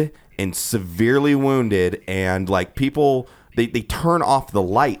dead and severely wounded, and like people. They turn off the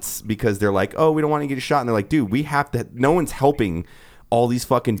lights because they're like, oh, we don't want to get a shot. And they're like, dude, we have to. No one's helping all these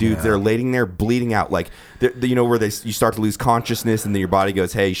fucking dudes that are laying there bleeding out. Like, you know, where you start to lose consciousness and then your body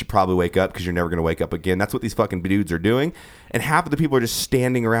goes, hey, you should probably wake up because you're never going to wake up again. That's what these fucking dudes are doing. And half of the people are just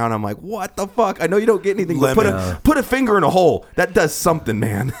standing around. I'm like, what the fuck? I know you don't get anything, but put a finger in a hole. That does something,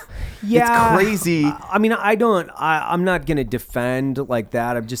 man. Yeah, It's crazy. I mean, I'm not going to defend like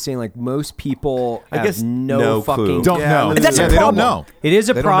that. I'm just saying, like, most people I have guess no no fucking clue. Don't know. And that's a They don't problem. know. It is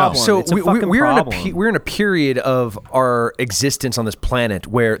a They don't know. problem. So It's a fucking problem. we're in a period of our existence on this planet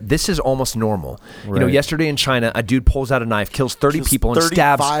where this is almost normal. You know, Right. yesterday in China, a dude pulls out a knife, kills 30 just people, and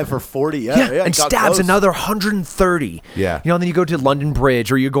 35 stabs or 40. Yeah, and got stabs close. another 130. Yeah. You know, and then you go to London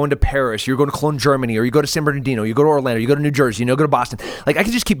Bridge, or you're going to Paris, you're going to Cologne, Germany, or you go to San Bernardino, you go to Orlando, you go to New Jersey, you know, go to Boston. Like, I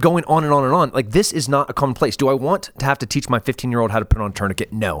could just keep going on and on and on. Like, this is not a common place. Do I want to have to teach my 15-year-old how to put on a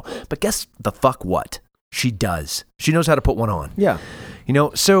tourniquet? No. But guess the fuck what? She does. She knows how to put one on. Yeah. You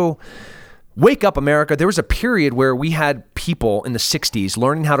know, so wake up, America. There was a period where we had people in the 60s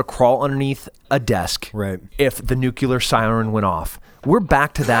learning how to crawl underneath a desk Right. if the nuclear siren went off. We're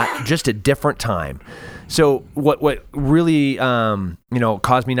back to that, just a different time. So what really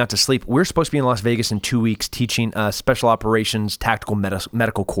caused me not to sleep, we're supposed to be in Las Vegas in 2 weeks teaching a special operations tactical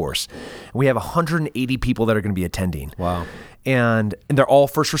medical course. We have 180 people that are going to be attending. Wow. And they're all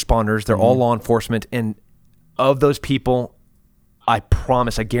first responders. They're all law enforcement. And of those people, I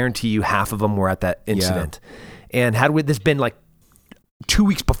promise, I guarantee you half of them were at that incident. And had this been like 2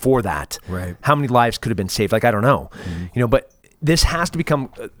 weeks before that, Right. how many lives could have been saved? Like, I don't know. You know, but this has to become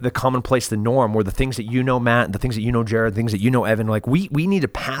the commonplace, the norm, where the things that you know, Matt, and the things that you know, Jared, the things that you know, Evan, like we need to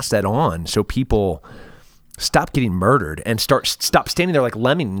pass that on so people stop getting murdered and stop standing there like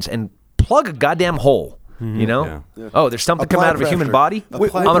lemmings and plug a goddamn hole. You know? Yeah. Oh, there's something Apply coming out of a human pressure. body?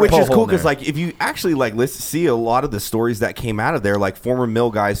 Apply I'm gonna Which pull a is hole cool in there. because, like, if you actually see a lot of the stories that came out of there, like former mill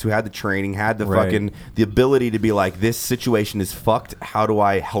guys who had the training, had the Right. fucking the ability to be like, this situation is fucked. How do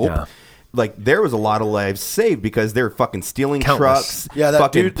I help? Yeah. Like, there was a lot of lives saved because they're fucking stealing Countless. trucks, Yeah, that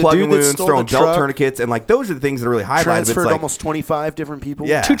fucking dude- the plugging dude that wounds, stole throwing the belt truck, tourniquets, and like those are the things that are really highlighted. But it's transferred like, almost 25 different people.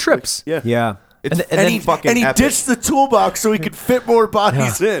 Yeah. 2 trips. Yeah. Yeah. it's And then- fucking And he epic. ditched the toolbox so he could fit more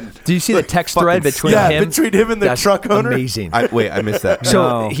bodies in. Do you see the text fucking- thread between yeah, him? between him and the That's truck owner? Amazing. I missed that.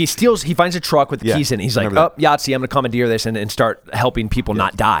 So No. he finds a truck with the Yeah, keys in it. He's like, remember oh, Yahtzee, I'm going to commandeer this and start helping people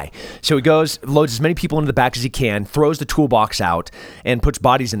not die. So he goes, loads as many people into the back as he can, throws the toolbox out and puts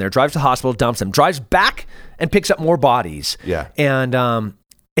bodies in there, drives to the hospital, dumps them, drives back and picks up more bodies. Yeah.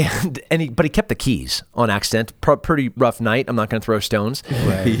 But he kept the keys on accident. Pretty rough night. I'm not going to throw stones.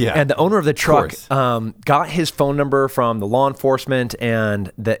 Yeah. And the owner of the truck course. got his phone number from the law enforcement, and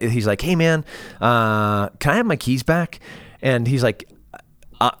he's like, "Hey man, can I have my keys back?" And he's like,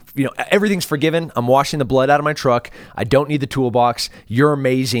 everything's forgiven. I'm washing the blood out of my truck. I don't need the toolbox. You're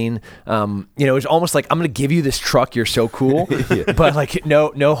amazing. It's almost like I'm going to give you this truck. You're so cool, but like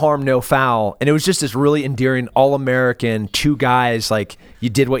no harm, no foul. And it was just this really endearing, all-American, 2 guys. Like, you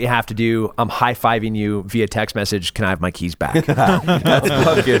did what you have to do. I'm high-fiving you via text message. Can I have my keys back? That's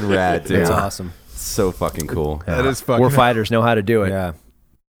fucking rad, dude. That's awesome. So fucking cool. That is fucking. We're fighters, know how to do it. Yeah.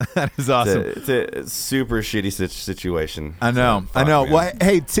 That is awesome. It's a super shitty situation. I know. So, I know. man. Well,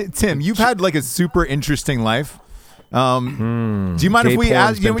 hey, Tim, you've had like a super interesting life. Do you mind if Gay we porn's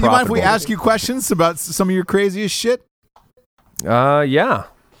ask? You been mind if we profitable. ask you questions about some of your craziest shit? Yeah.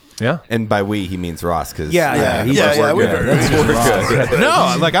 And by we, he means Ross. Cause Yeah, we're good.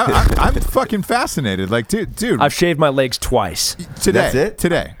 No, like I'm fucking fascinated. Like, dude, I've shaved my legs twice. today, That's it?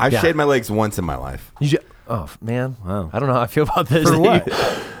 today. I've Yeah. shaved my legs once in my life. Oh man, Wow. I don't know how I feel about this. For what?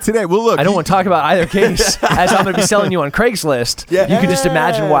 Today, well, look, I don't want to talk about either case, as I'm going to be selling you on Craigslist. Yeah. You can just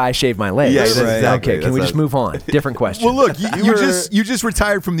imagine why I shaved my legs. Yeah, that's exactly. Okay, can we That's just move on? Different question. Well, look, you just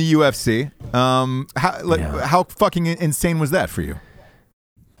retired from the UFC. How fucking insane was that for you?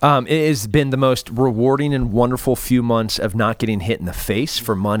 It has been the most rewarding and wonderful few months of not getting hit in the face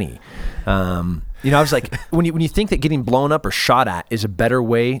for money. I was like, when you think that getting blown up or shot at is a better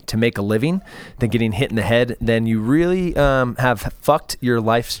way to make a living than getting hit in the head, then you really have fucked your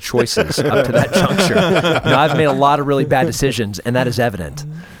life's choices up to that juncture. I've made a lot of really bad decisions, and that is evident.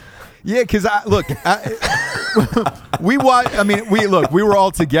 Yeah, because we watch. I mean, we were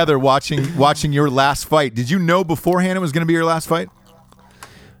all together watching your last fight. Did you know beforehand it was going to be your last fight?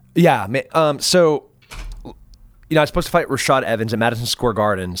 Yeah, man. So, I was supposed to fight Rashad Evans at Madison Square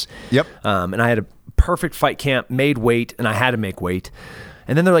Gardens. Yep. And I had a perfect fight camp, made weight, and I had to make weight.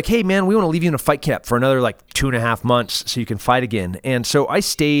 And then they're like, hey, man, we want to leave you in a fight camp for another 2.5 months so you can fight again. And so I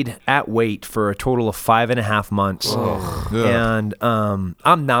stayed at weight for a total of 5.5 months. And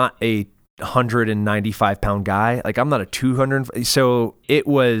I'm not a 195-pound guy. I'm not a 200. So it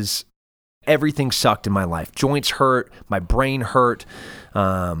was, everything sucked in my life. Joints hurt. My brain hurt.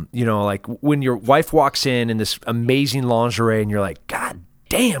 When your wife walks in this amazing lingerie and you're like, God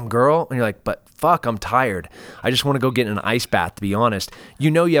damn, girl. And you're like, but fuck, I'm tired. I just want to go get in an ice bath, to be honest.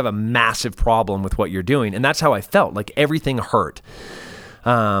 You have a massive problem with what you're doing. And that's how I felt. Everything hurt.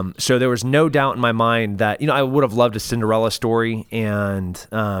 So there was no doubt in my mind that, I would have loved a Cinderella story and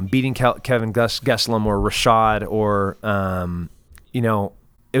beating Kevin Gastelum or Rashad or,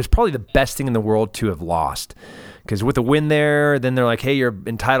 it was probably the best thing in the world to have lost. Because with a win there, then they're like, hey, you're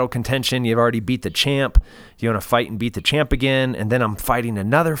in title contention. You've already beat the champ. Do you want to fight and beat the champ again? And then I'm fighting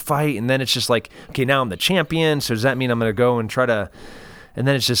another fight. And then it's just like, okay, now I'm the champion. So does that mean I'm going to go and try to... And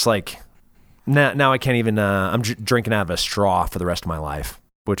then it's just like, now I can't even... I'm drinking out of a straw for the rest of my life,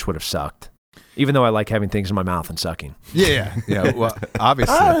 which would have sucked. Even though I like having things in my mouth and sucking. Yeah. Well,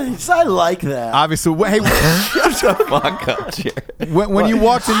 obviously. I like that. Obviously. Hey, Shut the fuck up, Jared. when you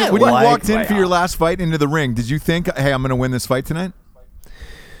walked in for your last fight into the ring, did you think, hey, I'm going to win this fight tonight?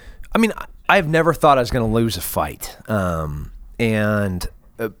 I mean, I've never thought I was going to lose a fight.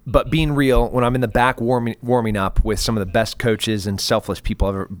 But being real, when I'm in the back warming up with some of the best coaches and selfless people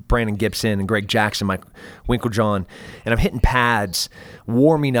ever, Brandon Gibson and Greg Jackson, Mike Winklejohn, and I'm hitting pads,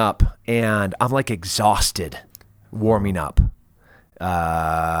 warming up, and I'm exhausted warming up.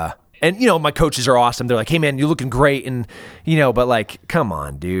 And my coaches are awesome. They're like, hey man, you're looking great. And, but come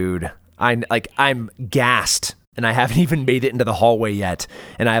on, dude. I'm gassed and I haven't even made it into the hallway yet.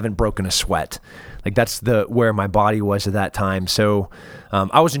 And I haven't broken a sweat. That's where my body was at that time. So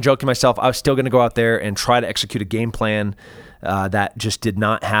I wasn't joking myself. I was still going to go out there and try to execute a game plan that just did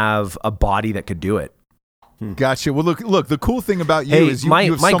not have a body that could do it. Gotcha. Well, look. The cool thing about you is you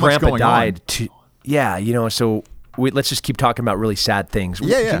have so much going died on. So let's just keep talking about really sad things.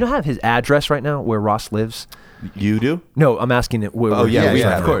 Yeah. Do you not have his address right now where Ross lives? You do? No, I'm asking it. Oh yeah, we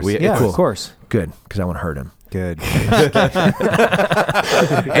have, of course. Of course. Good, because I want to hurt him. Good. And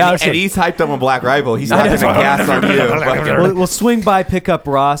he's hyped up on Black Rifle. He's not going to gas on you. We'll swing by, pick up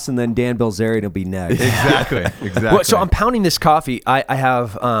Ross, and then Dan Bilzerian will be next. Exactly. Well, so I'm pounding this coffee. I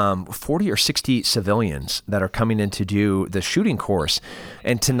have 40 or 60 civilians that are coming in to do the shooting course.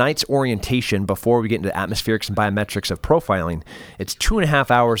 And tonight's orientation, before we get into atmospherics and biometrics of profiling, it's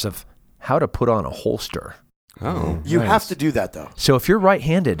 2.5 hours of how to put on a holster. Oh, you have to do that, though. So if you're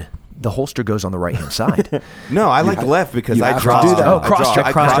right-handed, the holster goes on the right-hand side. No, I like left because I have draw. to do that. Oh, cross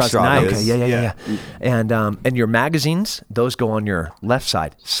draw. Nice. Okay, yeah. And your magazines, those go on your left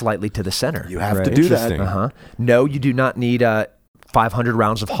side, slightly to the center. You have to do that. Interesting. No, you do not need 500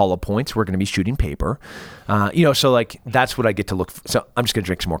 rounds of hollow points. We're going to be shooting paper. So that's what I get to look for. So I'm just going to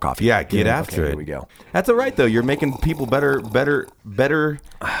drink some more coffee. Yeah, get after it. Here we go. That's all right though. You're making people better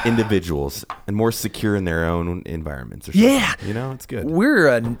individuals and more secure in their own environments. Or something. Yeah, it's good.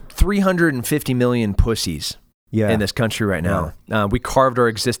 We're 350 million pussies in this country right now. We carved our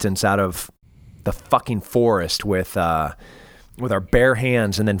existence out of the fucking forest with our bare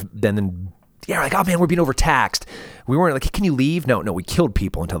hands, and then. Yeah, like, oh man, we're being overtaxed. We weren't like, can you leave? No, we killed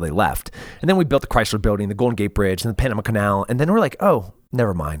people until they left. And then we built the Chrysler Building, the Golden Gate Bridge, and the Panama Canal. And then we're like, oh,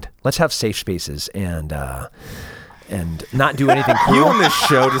 never mind. Let's have safe spaces and not do anything cool. You on this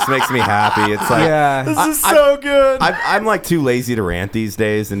show just makes me happy. It's like, This is so good. I'm like too lazy to rant these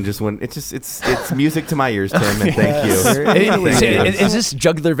days, and just when it's music to my ears, Tim. And thank you. Is this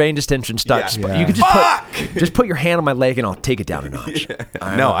jugular vein distension stuff? Yeah. You could just put your hand on my leg and I'll take it down a notch.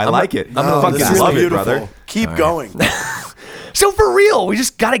 No, I like it. this fucking is love it, beautiful. brother. Keep going. So for real, we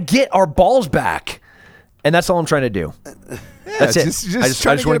just got to get our balls back, and that's all I'm trying to do. That's it. I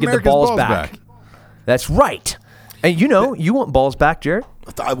just want to get the balls back. That's right. And you want balls back, Jared?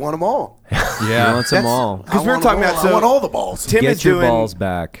 I want them all. Yeah. He wants them all. Because we were talking about. I want all the balls. Tim Get is your doing balls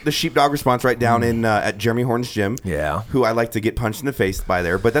back. the sheepdog response right down in at Jeremy Horn's gym. Yeah. Who I like to get punched in the face by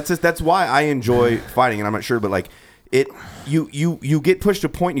there, but that's why I enjoy fighting, and I'm not sure, but like you get pushed to a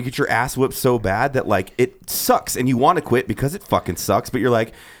point, and you get your ass whipped so bad that like it sucks, and you want to quit because it fucking sucks, but you're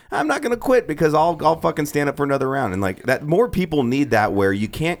like, I'm not gonna quit because I'll fucking stand up for another round. And like that, more people need that where you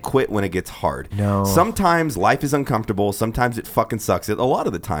can't quit when it gets hard. No. Sometimes life is uncomfortable. Sometimes it fucking sucks. It a lot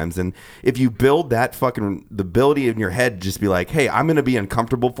of the times. And if you build that fucking the ability in your head, to just be like, hey, I'm gonna be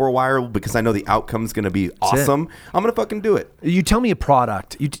uncomfortable for a while because I know the outcome's gonna be awesome. I'm gonna fucking do it. You tell me a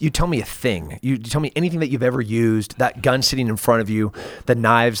product. You tell me a thing. You tell me anything that you've ever used. That gun sitting in front of you, the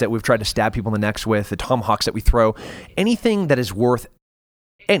knives that we've tried to stab people in the necks with, the tomahawks that we throw, anything that is worth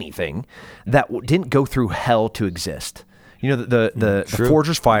anything that didn't go through hell to exist. You know, the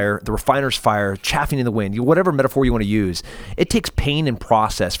forger's fire, the refiner's fire, chaffing in the wind, whatever metaphor you want to use, it takes pain and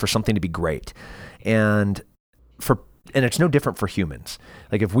process for something to be great. And it's no different for humans.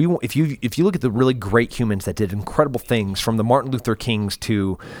 Like if you look at the really great humans that did incredible things, from the Martin Luther Kings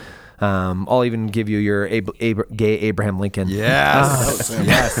to I'll even give you your gay Abraham Lincoln. Yes. That was him.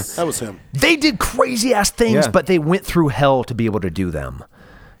 Yes. That was him. They did crazy ass things, but they went through hell to be able to do them.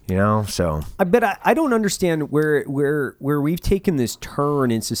 You know, so I don't understand where we've taken this turn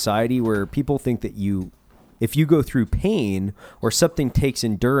in society where people think that if you go through pain or something takes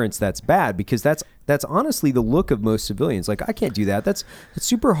endurance, that's bad, because that's honestly the look of most civilians. Like, I can't do that. That's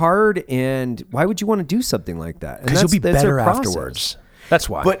super hard, and why would you want to do something like that? Because you'll be better afterwards. That's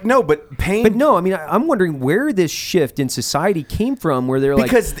why. But pain. But no, I mean, I'm wondering where this shift in society came from, where they're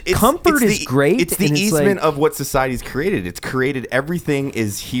because like, comfort is great. It's the easement of what society's created. It's created everything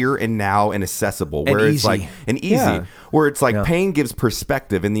is here and now and accessible. Where it's like easy. Where it's like pain gives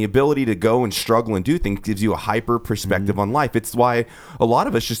perspective, and the ability to go and struggle and do things gives you a hyper perspective on life. It's why a lot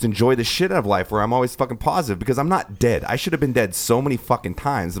of us just enjoy the shit out of life, where I'm always fucking positive because I'm not dead. I should have been dead so many fucking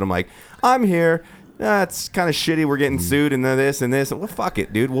times, and I'm like, I'm here. It's kind of shitty. We're getting sued and this and this. Well, fuck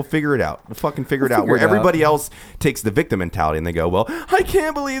it, dude. We'll figure it out. We'll fucking figure it out. Where everybody else takes the victim mentality and they go, well, I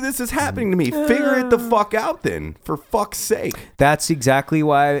can't believe this is happening to me. Figure it the fuck out then, for fuck's sake. That's exactly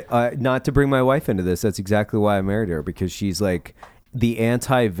why, not to bring my wife into this, that's exactly why I married her, because she's like the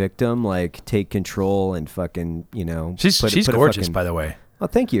anti-victim, like take control and fucking, you know. She's gorgeous, by the way. Oh,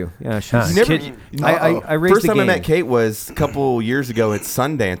 thank you. Yeah, she's I raised first time I met Kate was a couple years ago at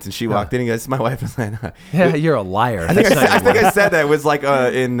Sundance, and she walked in and goes, "My wife is like, yeah, you're a liar." I think I said that. It was like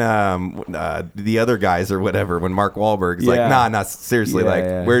in The Other Guys or whatever, when Mark Wahlberg's like, nah, seriously,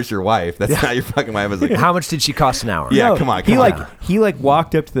 where's your wife? That's not your fucking wife. I was like, how much did she cost an hour? Yeah, no, come on. He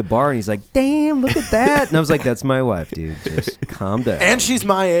walked up to the bar and he's like, damn, look at that. And I was like, that's my wife, dude. Just calm down. And she's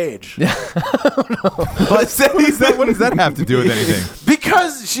my age. What does that have to do with anything? Because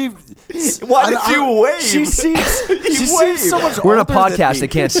she. Why did you wave? She seems so much older. We're in a than podcast. me. They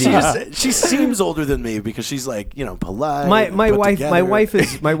can't see you. She seems older than me because she's like, you know, polite. My wife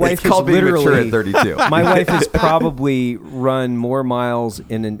is it's called being mature at 32. My wife has probably run more miles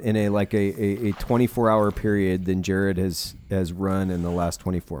in a 24-hour period than Jared has run in the last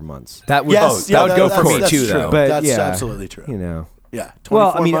 24 months. That would go for me too, though. But that's yeah, absolutely true. You know. Yeah.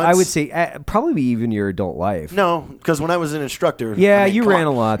 Well, I mean, months. I would say probably even your adult life. No, because when I was an instructor. Yeah, you ran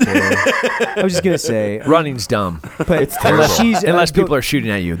a lot there. I was just gonna say running's dumb, but it's terrible. unless people are shooting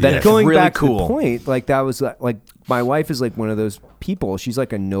at you. Then it's going really back cool. to the point, like that was like my wife is like one of those people. She's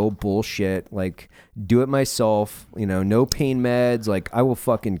like a no bullshit, like do it myself. You know, no pain meds. Like I will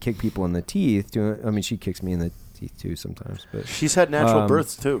fucking kick people in the teeth. I mean, she kicks me in the teeth too sometimes, but she's had natural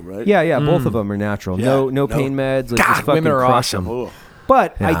births too, right? Yeah, both of them are natural. Yeah, no pain meds. Like, God, just fucking women are crush awesome. them.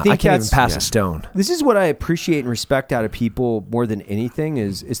 But Yeah, I think I can't that's even pass a stone. This is what I appreciate and respect out of people more than anything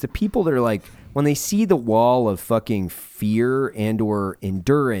is the people that are like, when they see the wall of fucking fear and or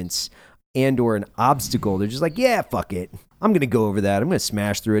endurance and or an obstacle, they're just like, yeah, fuck it. I'm going to go over that. I'm going to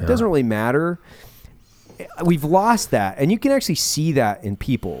smash through it. It doesn't really matter. We've lost that. And you can actually see that in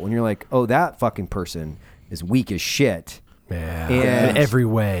people when you're like, oh, that fucking person is weak as shit. Yeah. And in every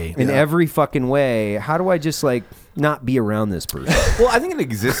way. In every fucking way. How do I just like not be around this person? Well, I think it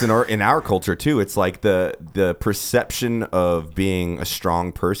exists in our culture too. It's like the perception of being a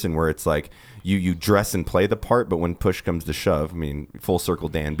strong person, where it's like you dress and play the part, but when push comes to shove, I mean, full circle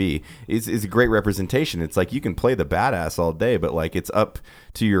Dan B is a great representation. It's like you can play the badass all day, but like it's up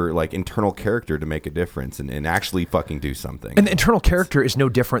to your like internal character to make a difference and actually fucking do something. And the internal character is no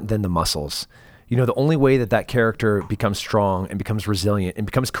different than the muscles. You know, the only way that character becomes strong and becomes resilient and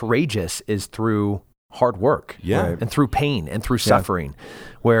becomes courageous is through hard work, and through pain and through suffering.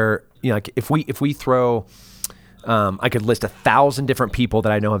 Where, you know, like if we throw, I could list 1,000 different people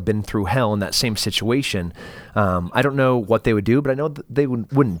that I know have been through hell in that same situation. I don't know what they would do, but I know that they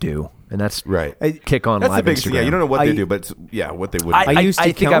wouldn't do, and that's right. Kick on that's live the biggest Instagram. thing. Yeah, you don't know what they do, but what they would. I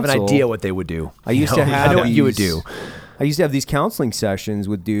think I have an idea what they would do. I used to have. I know what you would do. I used to have these counseling sessions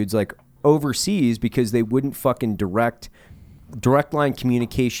with dudes like overseas because they wouldn't fucking direct direct line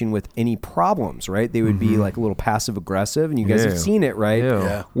communication with any problems, right? They would be like a little passive aggressive, and you guys have seen it, right?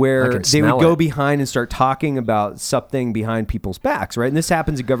 Yeah. Where can they would smell go it. behind and start talking about something behind people's backs, right? And this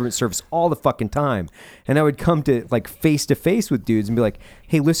happens in government service all the fucking time. And I would come to like face to face with dudes and be like,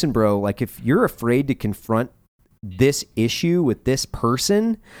 hey, listen, bro, like if you're afraid to confront this issue with this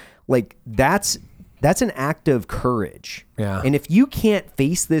person, like that's an act of courage. Yeah. And if you can't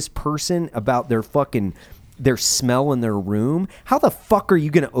face this person about their smell in their room, how the fuck are you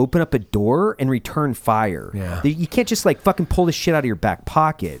going to open up a door and return fire? Yeah. You can't just like fucking pull this shit out of your back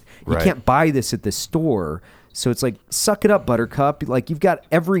pocket. You Right. can't buy this at the store. So it's like, suck it up, Buttercup. Like, you've got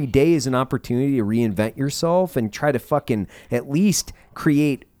every day as an opportunity to reinvent yourself and try to fucking at least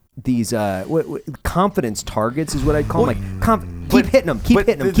create these confidence targets is what I'd call them. Like, keep hitting them, keep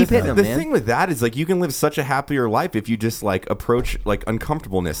hitting them, keep hitting them, The man. thing with that is like you can live such a happier life if you just like approach like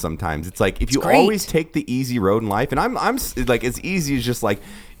uncomfortableness. Sometimes it's like if you great. always take the easy road in life, and I'm like as easy as just like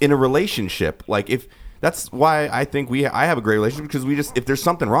in a relationship. Like if that's why I think I have a great relationship, because we just, if there's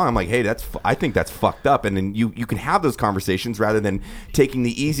something wrong, I'm like, hey, I think that's fucked up, and then you can have those conversations rather than taking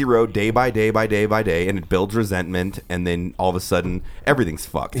the easy road day by day by day by day, and it builds resentment, and then all of a sudden everything's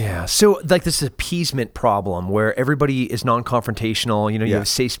fucked. Yeah. So like this appeasement problem where everybody is non-confrontational. You know, you have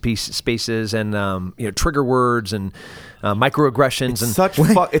safe spaces and trigger words and microaggressions and Such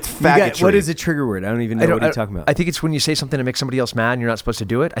it's faggotry. What is a trigger word? I don't even know what you're talking about. I think it's when you say something to make somebody else mad and you're not supposed to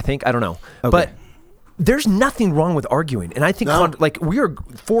do it. I don't know. But there's nothing wrong with arguing. And I think like we are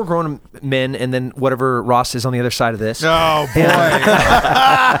 4 grown men and then whatever Ross is on the other side of this. Oh boy.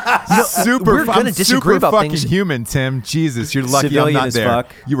 We're going to disagree about fucking things. human, Tim. Jesus, you're lucky Civilian I'm not as there.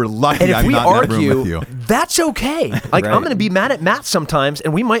 fuck. You were lucky And if I'm we not in that room with argue, you. that's okay. Like I'm going to be mad at Matt sometimes,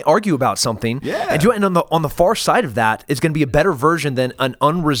 and we might argue about something. Yeah. And on the far side of that is going to be a better version than an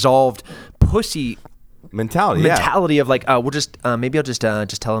unresolved pussy mentality of like, we'll just maybe I'll just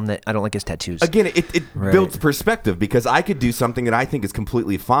tell him that I don't like his tattoos. Again, it builds perspective, because I could do something that I think is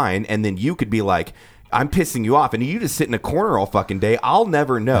completely fine, and then you could be like, I'm pissing you off, and you just sit in a corner all fucking day. I'll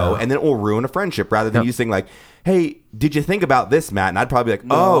never know, and then it will ruin a friendship, rather than you saying like, hey, did you think about this, Matt? And I'd probably be like,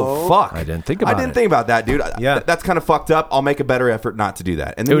 oh, fuck. I didn't think about that, dude. Yeah. That's kind of fucked up. I'll make a better effort not to do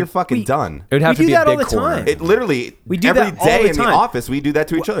that. And then you're fucking done. It would have We to do be that a all big the corner. time. It literally, We do every that all day the in the time. office, we do that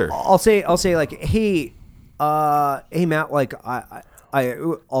to each other. I'll say like, hey, Matt, like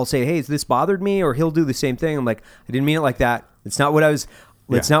I'll say, hey, has this bothered me? Or he'll do the same thing. I'm like, I didn't mean it like that. It's not what I was.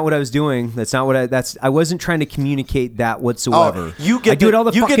 That's not what I was doing. That's not what I wasn't trying to communicate that whatsoever. You get I do it all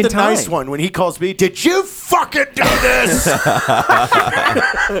the you fucking get the time. nice one when he calls me. Did you fucking do this?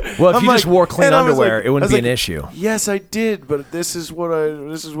 Well, if I'm you like- just wore clean and I was underwear, like- it I wouldn't was be like, an issue. Yes, I did, but this is what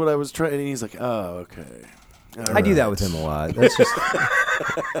I was trying. And he's like, oh, okay. I do that with him a lot. That's just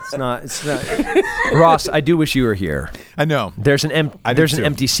it's not. Ross, I do wish you were here. I know. There's an I do too.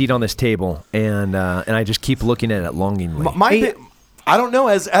 empty seat on this table, and I just keep looking at it longingly. I don't know.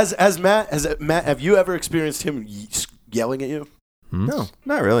 As Matt, have you ever experienced him yelling at you? No,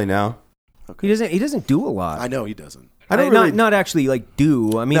 not really, no. He doesn't do a lot. I know he doesn't. I don't really... not actually like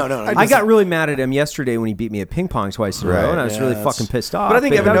do. I mean, No, I got really mad at him yesterday when he beat me at ping pong twice in a Right. row, and I was Yeah, really that's- fucking pissed off. But I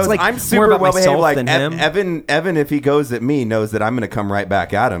think Evan that was, knows like, I'm more super about well behaved. myself Like than him. Evan, if he goes at me, knows that I'm going to come right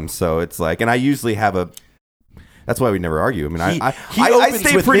back at him. So it's like, and I usually have a. That's why we never argue. I mean, He I opens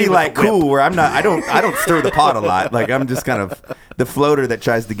stay with pretty me with like a whip. cool, where I'm not. I don't stir the pot a lot. Like I'm just kind of the floater that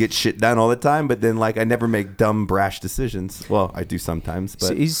tries to get shit done all the time. But then like I never make dumb, brash decisions. Well, I do sometimes,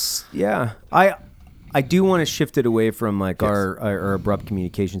 but I do want to shift it away from like our abrupt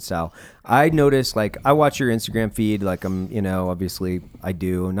communication style. I notice, like, I watch your Instagram feed, like obviously I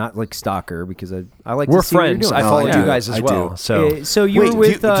do, not like stalker, because I like We're to see what you're friends. doing. I follow yeah. you guys as I well. do. So So you wait, were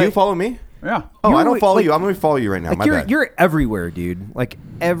with do you follow me? Yeah. Oh, I don't follow like- you. I'm going to follow you right now. like My bad. you're everywhere, dude. Like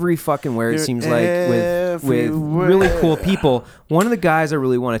every fucking where it You're seems like with everywhere. really cool people. One of the guys I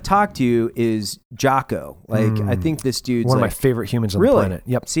really want to talk to is Jocko. Like I think this dude's one of my like, favorite humans on really? the planet.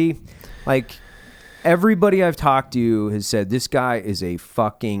 Yep. See, like everybody I've talked to has said this guy is a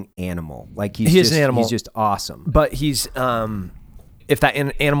fucking animal. Like He is just, an animal. He's just awesome. But he's if that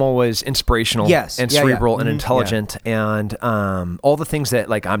animal was inspirational Yes. and Yeah, cerebral yeah. and Mhm. intelligent and all the things that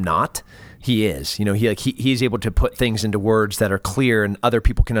like I'm not, he is. You know, he's able to put things into words that are clear and other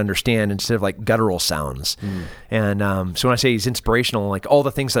people can understand instead of like guttural sounds. And so when I say he's inspirational, like all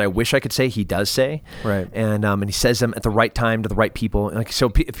the things that I wish I could say, he does say. Right. And he says them at the right time to the right people. And like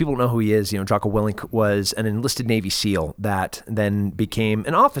so, if people don't know who he is, Jocko Willink was an enlisted Navy SEAL that then became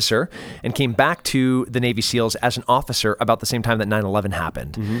an officer and came back to the Navy SEALs as an officer about the same time that 9/11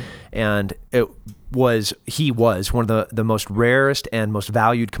 happened. And he was one of the most rarest and most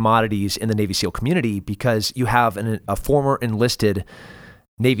valued commodities in the Navy SEAL community, because you have a former enlisted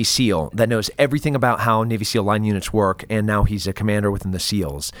Navy SEAL that knows everything about how Navy SEAL line units work, and now he's a commander within the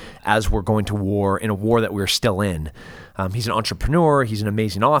SEALs as we're going to war, in a war that we're still in. He's an entrepreneur. He's an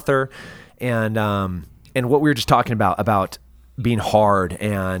amazing author. And what we were just talking about being hard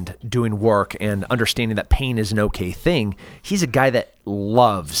and doing work and understanding that pain is an okay thing. He's a guy that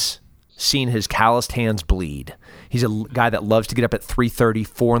loves seeing his calloused hands bleed. He's a guy that loves to get up at 3:30,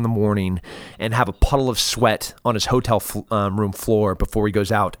 4 in the morning and have a puddle of sweat on his hotel room floor before he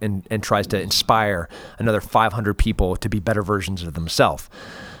goes out and tries to inspire another 500 people to be better versions of themselves.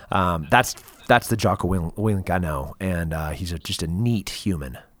 That's the Jocko Willink I know, and he's just a neat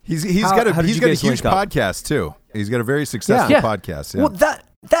human. He's got a huge podcast too. He's got a very successful podcast. Yeah. Well,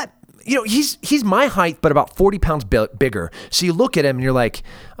 that he's my height, but about 40 pounds bigger. So you look at him and you're like,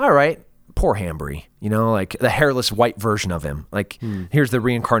 all right, poor Hambry, like the hairless white version of him. Like here's the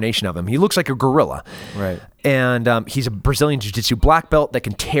reincarnation of him. He looks like a gorilla. Right. And he's a Brazilian Jiu-Jitsu black belt that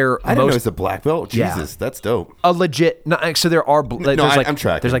can tear. I didn't know he's a black belt. Jesus, that's dope. A legit. So there are. I'm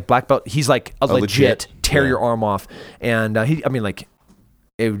tracking. There's like black belt. He's like a legit tear your arm off. And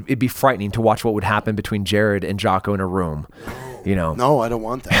it'd be frightening to watch what would happen between Jared and Jocko in a room. No, I don't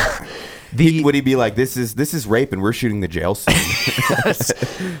want that. Would he be like, this is rape and we're shooting the jail scene?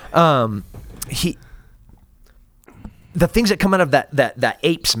 The things that come out of that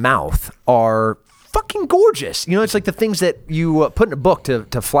ape's mouth are fucking gorgeous. It's like the things that you put in a book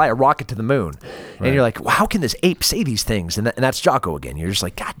to fly a rocket to the moon. Right. And you're like, well, how can this ape say these things? And that's Jocko again. You're just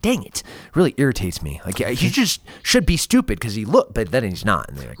like, God dang it. Really irritates me. Like, he just should be stupid because but then he's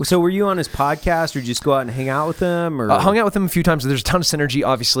not. Like, so were you on his podcast, or did you just go out and hang out with him? Or hung out with him a few times. There's a ton of synergy,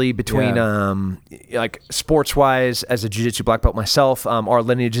 obviously, between like sports-wise, as a jiu-jitsu black belt myself, our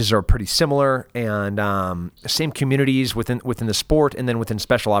lineages are pretty similar, and same communities within the sport, and then within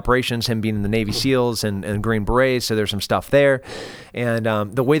special operations, him being in the Navy SEALs and Green Berets, so there's some stuff there. And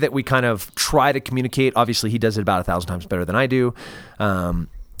the way that we kind of try to communicate, obviously he does it about 1,000 times better than I do.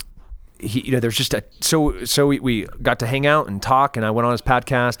 There's just so we got to hang out and talk, and I went on his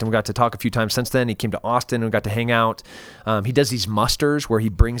podcast, and we got to talk a few times since then. He came to Austin and we got to hang out. He does these musters where he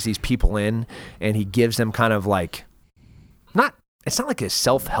brings these people in and he gives them kind of like, it's not like a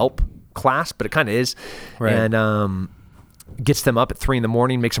self-help class, but it kind of is. Right. And gets them up at 3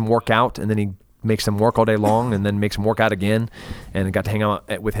 a.m, makes them work out, and then he makes them work all day long, and then makes them work out again. And I got to hang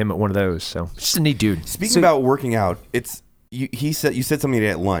out with him at one of those. So it's just a neat dude. Speaking about working out, you said something today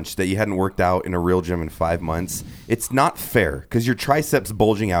at lunch that you hadn't worked out in a real gym in 5 months. It's not fair because your triceps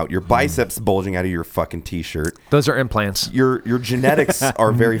bulging out, your biceps bulging out of your fucking t-shirt. Those are implants. Your genetics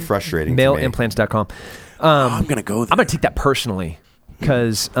are very frustrating. Maleimplants.com. I'm gonna go there. I'm gonna take that personally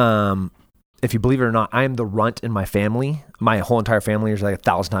because if you believe it or not, I am the runt in my family. My whole entire family is like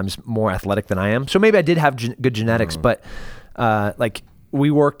 1,000 times more athletic than I am. So maybe I did have good genetics, but like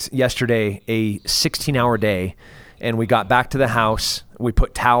we worked yesterday a 16-hour day, and we got back to the house. We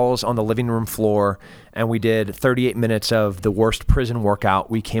put towels on the living room floor, and we did 38 minutes of the worst prison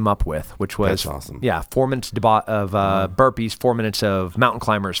workout we came up with, which was That's awesome. 4 minutes of burpees, 4 minutes of mountain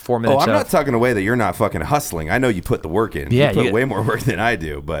climbers, 4 minutes. I'm not talking away that you're not fucking hustling. I know you put the work in. Yeah, you put way more work than I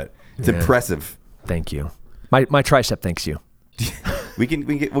do, but it's impressive. Thank you. My tricep thanks you. We'll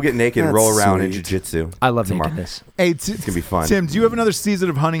get naked and roll around in jiu-jitsu. I love tomorrow. nakedness. Hey, it's gonna be fun. Tim, do you have another season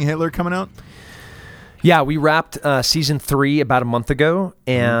of Hunting Hitler coming out? Yeah, we wrapped season 3 about a month ago,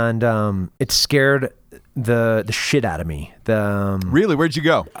 and it scared the shit out of me. Really? Where'd you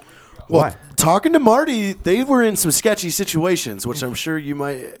go? Well, talking to Marty, they were in some sketchy situations, which I'm sure you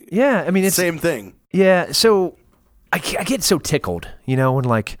might. Yeah, I mean, it's same thing. Yeah, so I get so tickled, when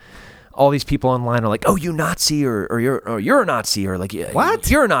like all these people online are like, "Oh, you Nazi," or you're a Nazi, or like, "What?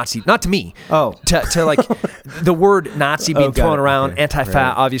 You're a Nazi." Not to me. Oh, to like the word Nazi being thrown around, okay.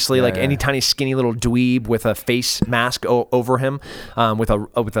 anti-fat, obviously, Yeah, like any tiny skinny little dweeb with a face mask over him, with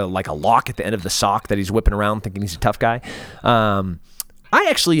a like a lock at the end of the sock that he's whipping around, thinking he's a tough guy. I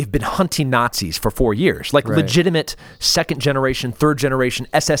actually have been hunting Nazis for 4 years, like legitimate second generation, third generation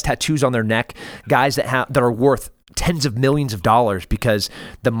SS tattoos on their neck, guys that are worth tens of millions of dollars because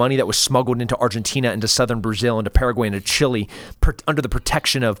the money that was smuggled into Argentina, into southern Brazil, into Paraguay, into Chile, under the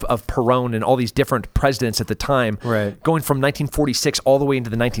protection of Perón and all these different presidents at the time, going from 1946 all the way into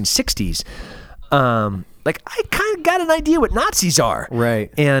the 1960s. Like I kind of got an idea what Nazis are,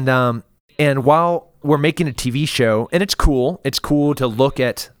 right? And while we're making a TV show, and it's cool to look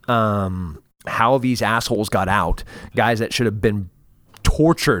at how these assholes got out, guys that should have been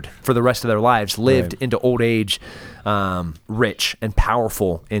tortured for the rest of their lives, lived into old age, rich and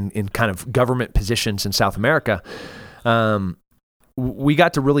powerful in kind of government positions in South America. We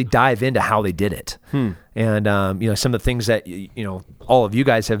got to really dive into how they did it. And, some of the things that, all of you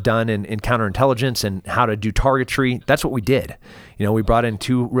guys have done in counterintelligence and how to do targetry, that's what we did. We brought in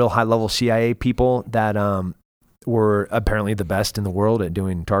 2 real high-level CIA people that were apparently the best in the world at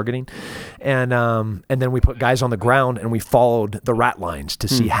doing targeting. And then we put guys on the ground and we followed the rat lines to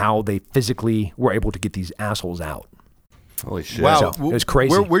see how they physically were able to get these assholes out. Holy shit. Wow. So, it was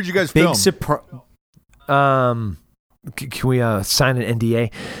crazy. Where'd you guys film? Big surprise. Can we sign an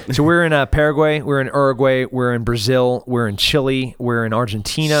NDA? So we're in Paraguay, we're in Uruguay, we're in Brazil, we're in Chile, we're in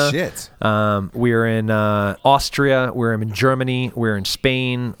Argentina. Shit. We're in Austria, we're in Germany, we're in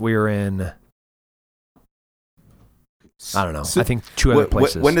Spain, we're in, I don't know, I think 2 other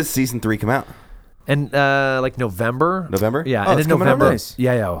places. When does season 3 come out? And like November. November? Yeah, Oh, and it's in coming out November. nice.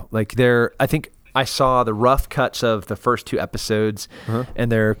 Yeah. Like I think I saw the rough cuts of the first 2 episodes,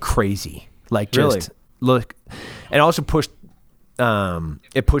 and they're crazy. Like just look, and also pushed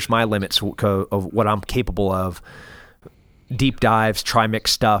my limits of what I'm capable of. Deep dives, trimix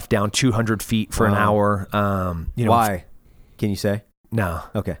stuff down 200 feet for an hour. Why? Can you say? No.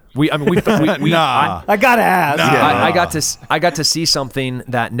 Okay. We Nah. I gotta ask. I got to see something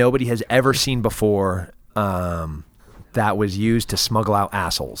that nobody has ever seen before. That was used to smuggle out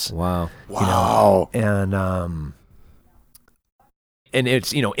assholes. Wow. And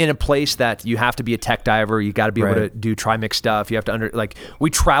it's, in a place that you have to be a tech diver. You got to be able to do trimix stuff. You have to we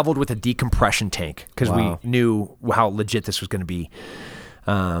traveled with a decompression tank because we knew how legit this was going to be.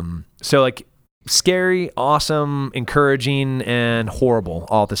 So scary, awesome, encouraging, and horrible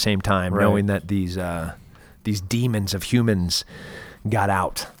all at the same time, knowing that these demons of humans got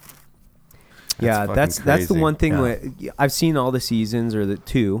out. That's the one thing. I've seen all the seasons, or the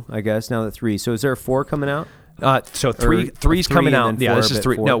 2, I guess, now the 3. So is there a 4 coming out? So three's coming out. Yeah, this is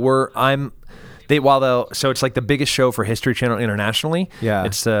 3. 4. No, so it's like the biggest show for History Channel internationally. Yeah,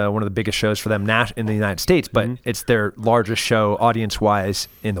 it's one of the biggest shows for them in the United States, but it's their largest show audience-wise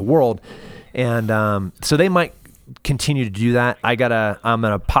in the world, and so they might continue to do that. I'm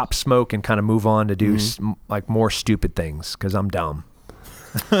gonna pop smoke and kind of move on to do more stupid things because I'm dumb.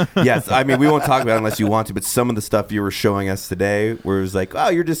 Yes, I mean we won't talk about it unless you want to, but some of the stuff you were showing us today, where it was like, oh,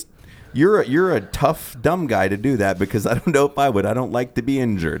 you're a tough dumb guy to do that, because I don't know if I would. I don't like to be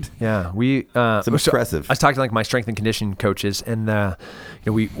injured. Yeah, it's impressive. I was talking to my strength and conditioning coaches, and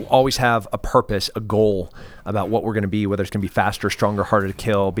we always have a purpose, a goal about what we're going to be, whether it's going to be faster, stronger, harder to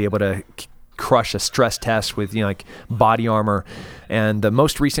kill, be able to crush a stress test with body armor. And the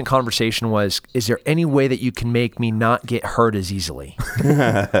most recent conversation was, is there any way that you can make me not get hurt as easily?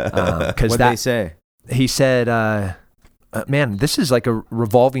 What'd they say? He said, man, this is like a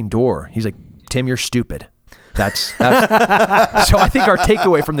revolving door. He's like, Tim, you're stupid. That's so I think our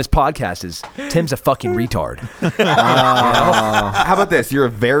takeaway from this podcast is Tim's a fucking retard. How about this? You're a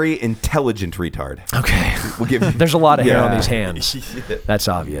very intelligent retard. Okay. We'll give you. There's a lot of hair on these hands. That's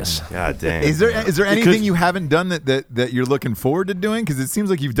obvious. God damn. Is there anything you haven't done that you're looking forward to doing? Because it seems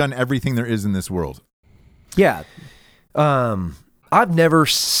like you've done everything there is in this world. Yeah. I've never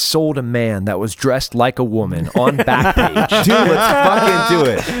sold a man that was dressed like a woman on Backpage. Dude, let's fucking do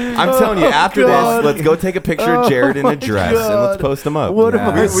it. I'm telling you, after this, let's go take a picture of Jared in a dress and let's post them up. We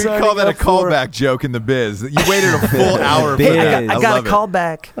call that a callback joke in the biz. You waited a full hour for that. I got a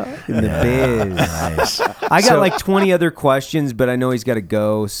callback in the biz. Nice. I got like 20 other questions, but I know he's got to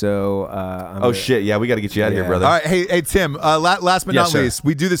go. So, shit. Yeah, we got to get you out of here, brother. All right. Hey, Tim, last but not sir. least,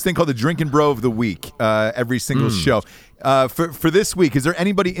 we do this thing called the Drinking Bro of the Week every single show. For this week, is there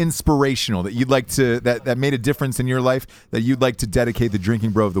anybody inspirational that you'd like to that made a difference in your life that you'd like to dedicate the Drinking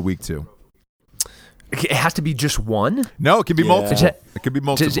Bro of the Week to? It has to be just one? No, it can be multiple. It could be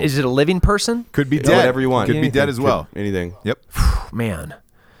multiple. Is it a living person? Could be dead. Whatever you want. Could be dead as well. Anything. Yep. Man.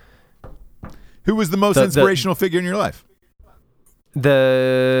 Who was the most inspirational figure in your life?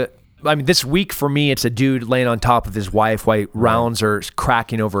 This week for me, it's a dude laying on top of his wife while rounds are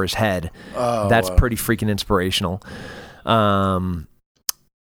cracking over his head. That's pretty freaking inspirational.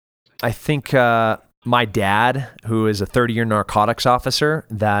 I think my dad, who is a 30-year narcotics officer,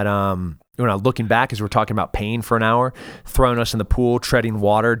 that when I'm looking back as we're talking about pain for an hour, throwing us in the pool, treading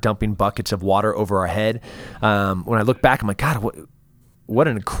water, dumping buckets of water over our head. When I look back, I'm like, God, what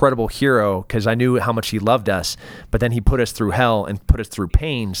an incredible hero, because I knew how much he loved us, but then he put us through hell and put us through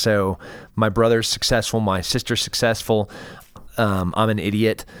pain. So my brother's successful, my sister's successful, I'm an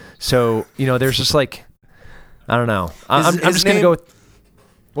idiot. So, there's just like, I don't know. I'm just going to go with,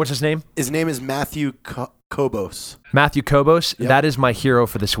 what's his name? His name is Matthew Kobos. Matthew Kobos, that is my hero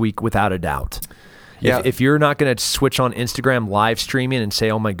for this week, without a doubt. Yeah. If you're not going to switch on Instagram live streaming and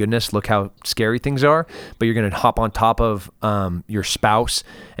say, oh my goodness, look how scary things are, but you're going to hop on top of your spouse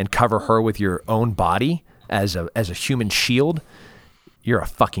and cover her with your own body as a human shield, you're a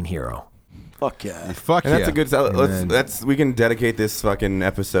fucking hero. Fuck yeah. Fuck And yeah. that's a good. We can dedicate this fucking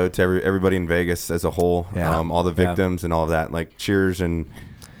episode to everybody in Vegas as a whole. Yeah. All the victims and all of that. Like, cheers and,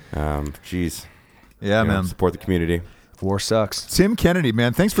 geez. Yeah, man. Support the community. War sucks. Tim Kennedy,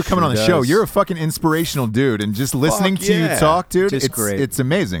 man, thanks for coming on the does. show. You're a fucking inspirational dude, and just listening to you yeah. talk, dude, Just it's great. It's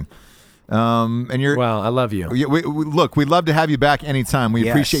amazing. And you're Well, I love you. look, we'd love to have you back anytime. We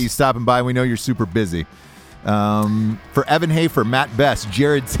Yes. appreciate you stopping by. We know you're super busy. For Evan Hafer, Matt Best,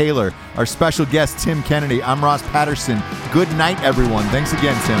 Jared Taylor, our special guest Tim Kennedy, I'm Ross Patterson. Good night, everyone. Thanks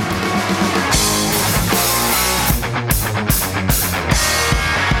again, Tim.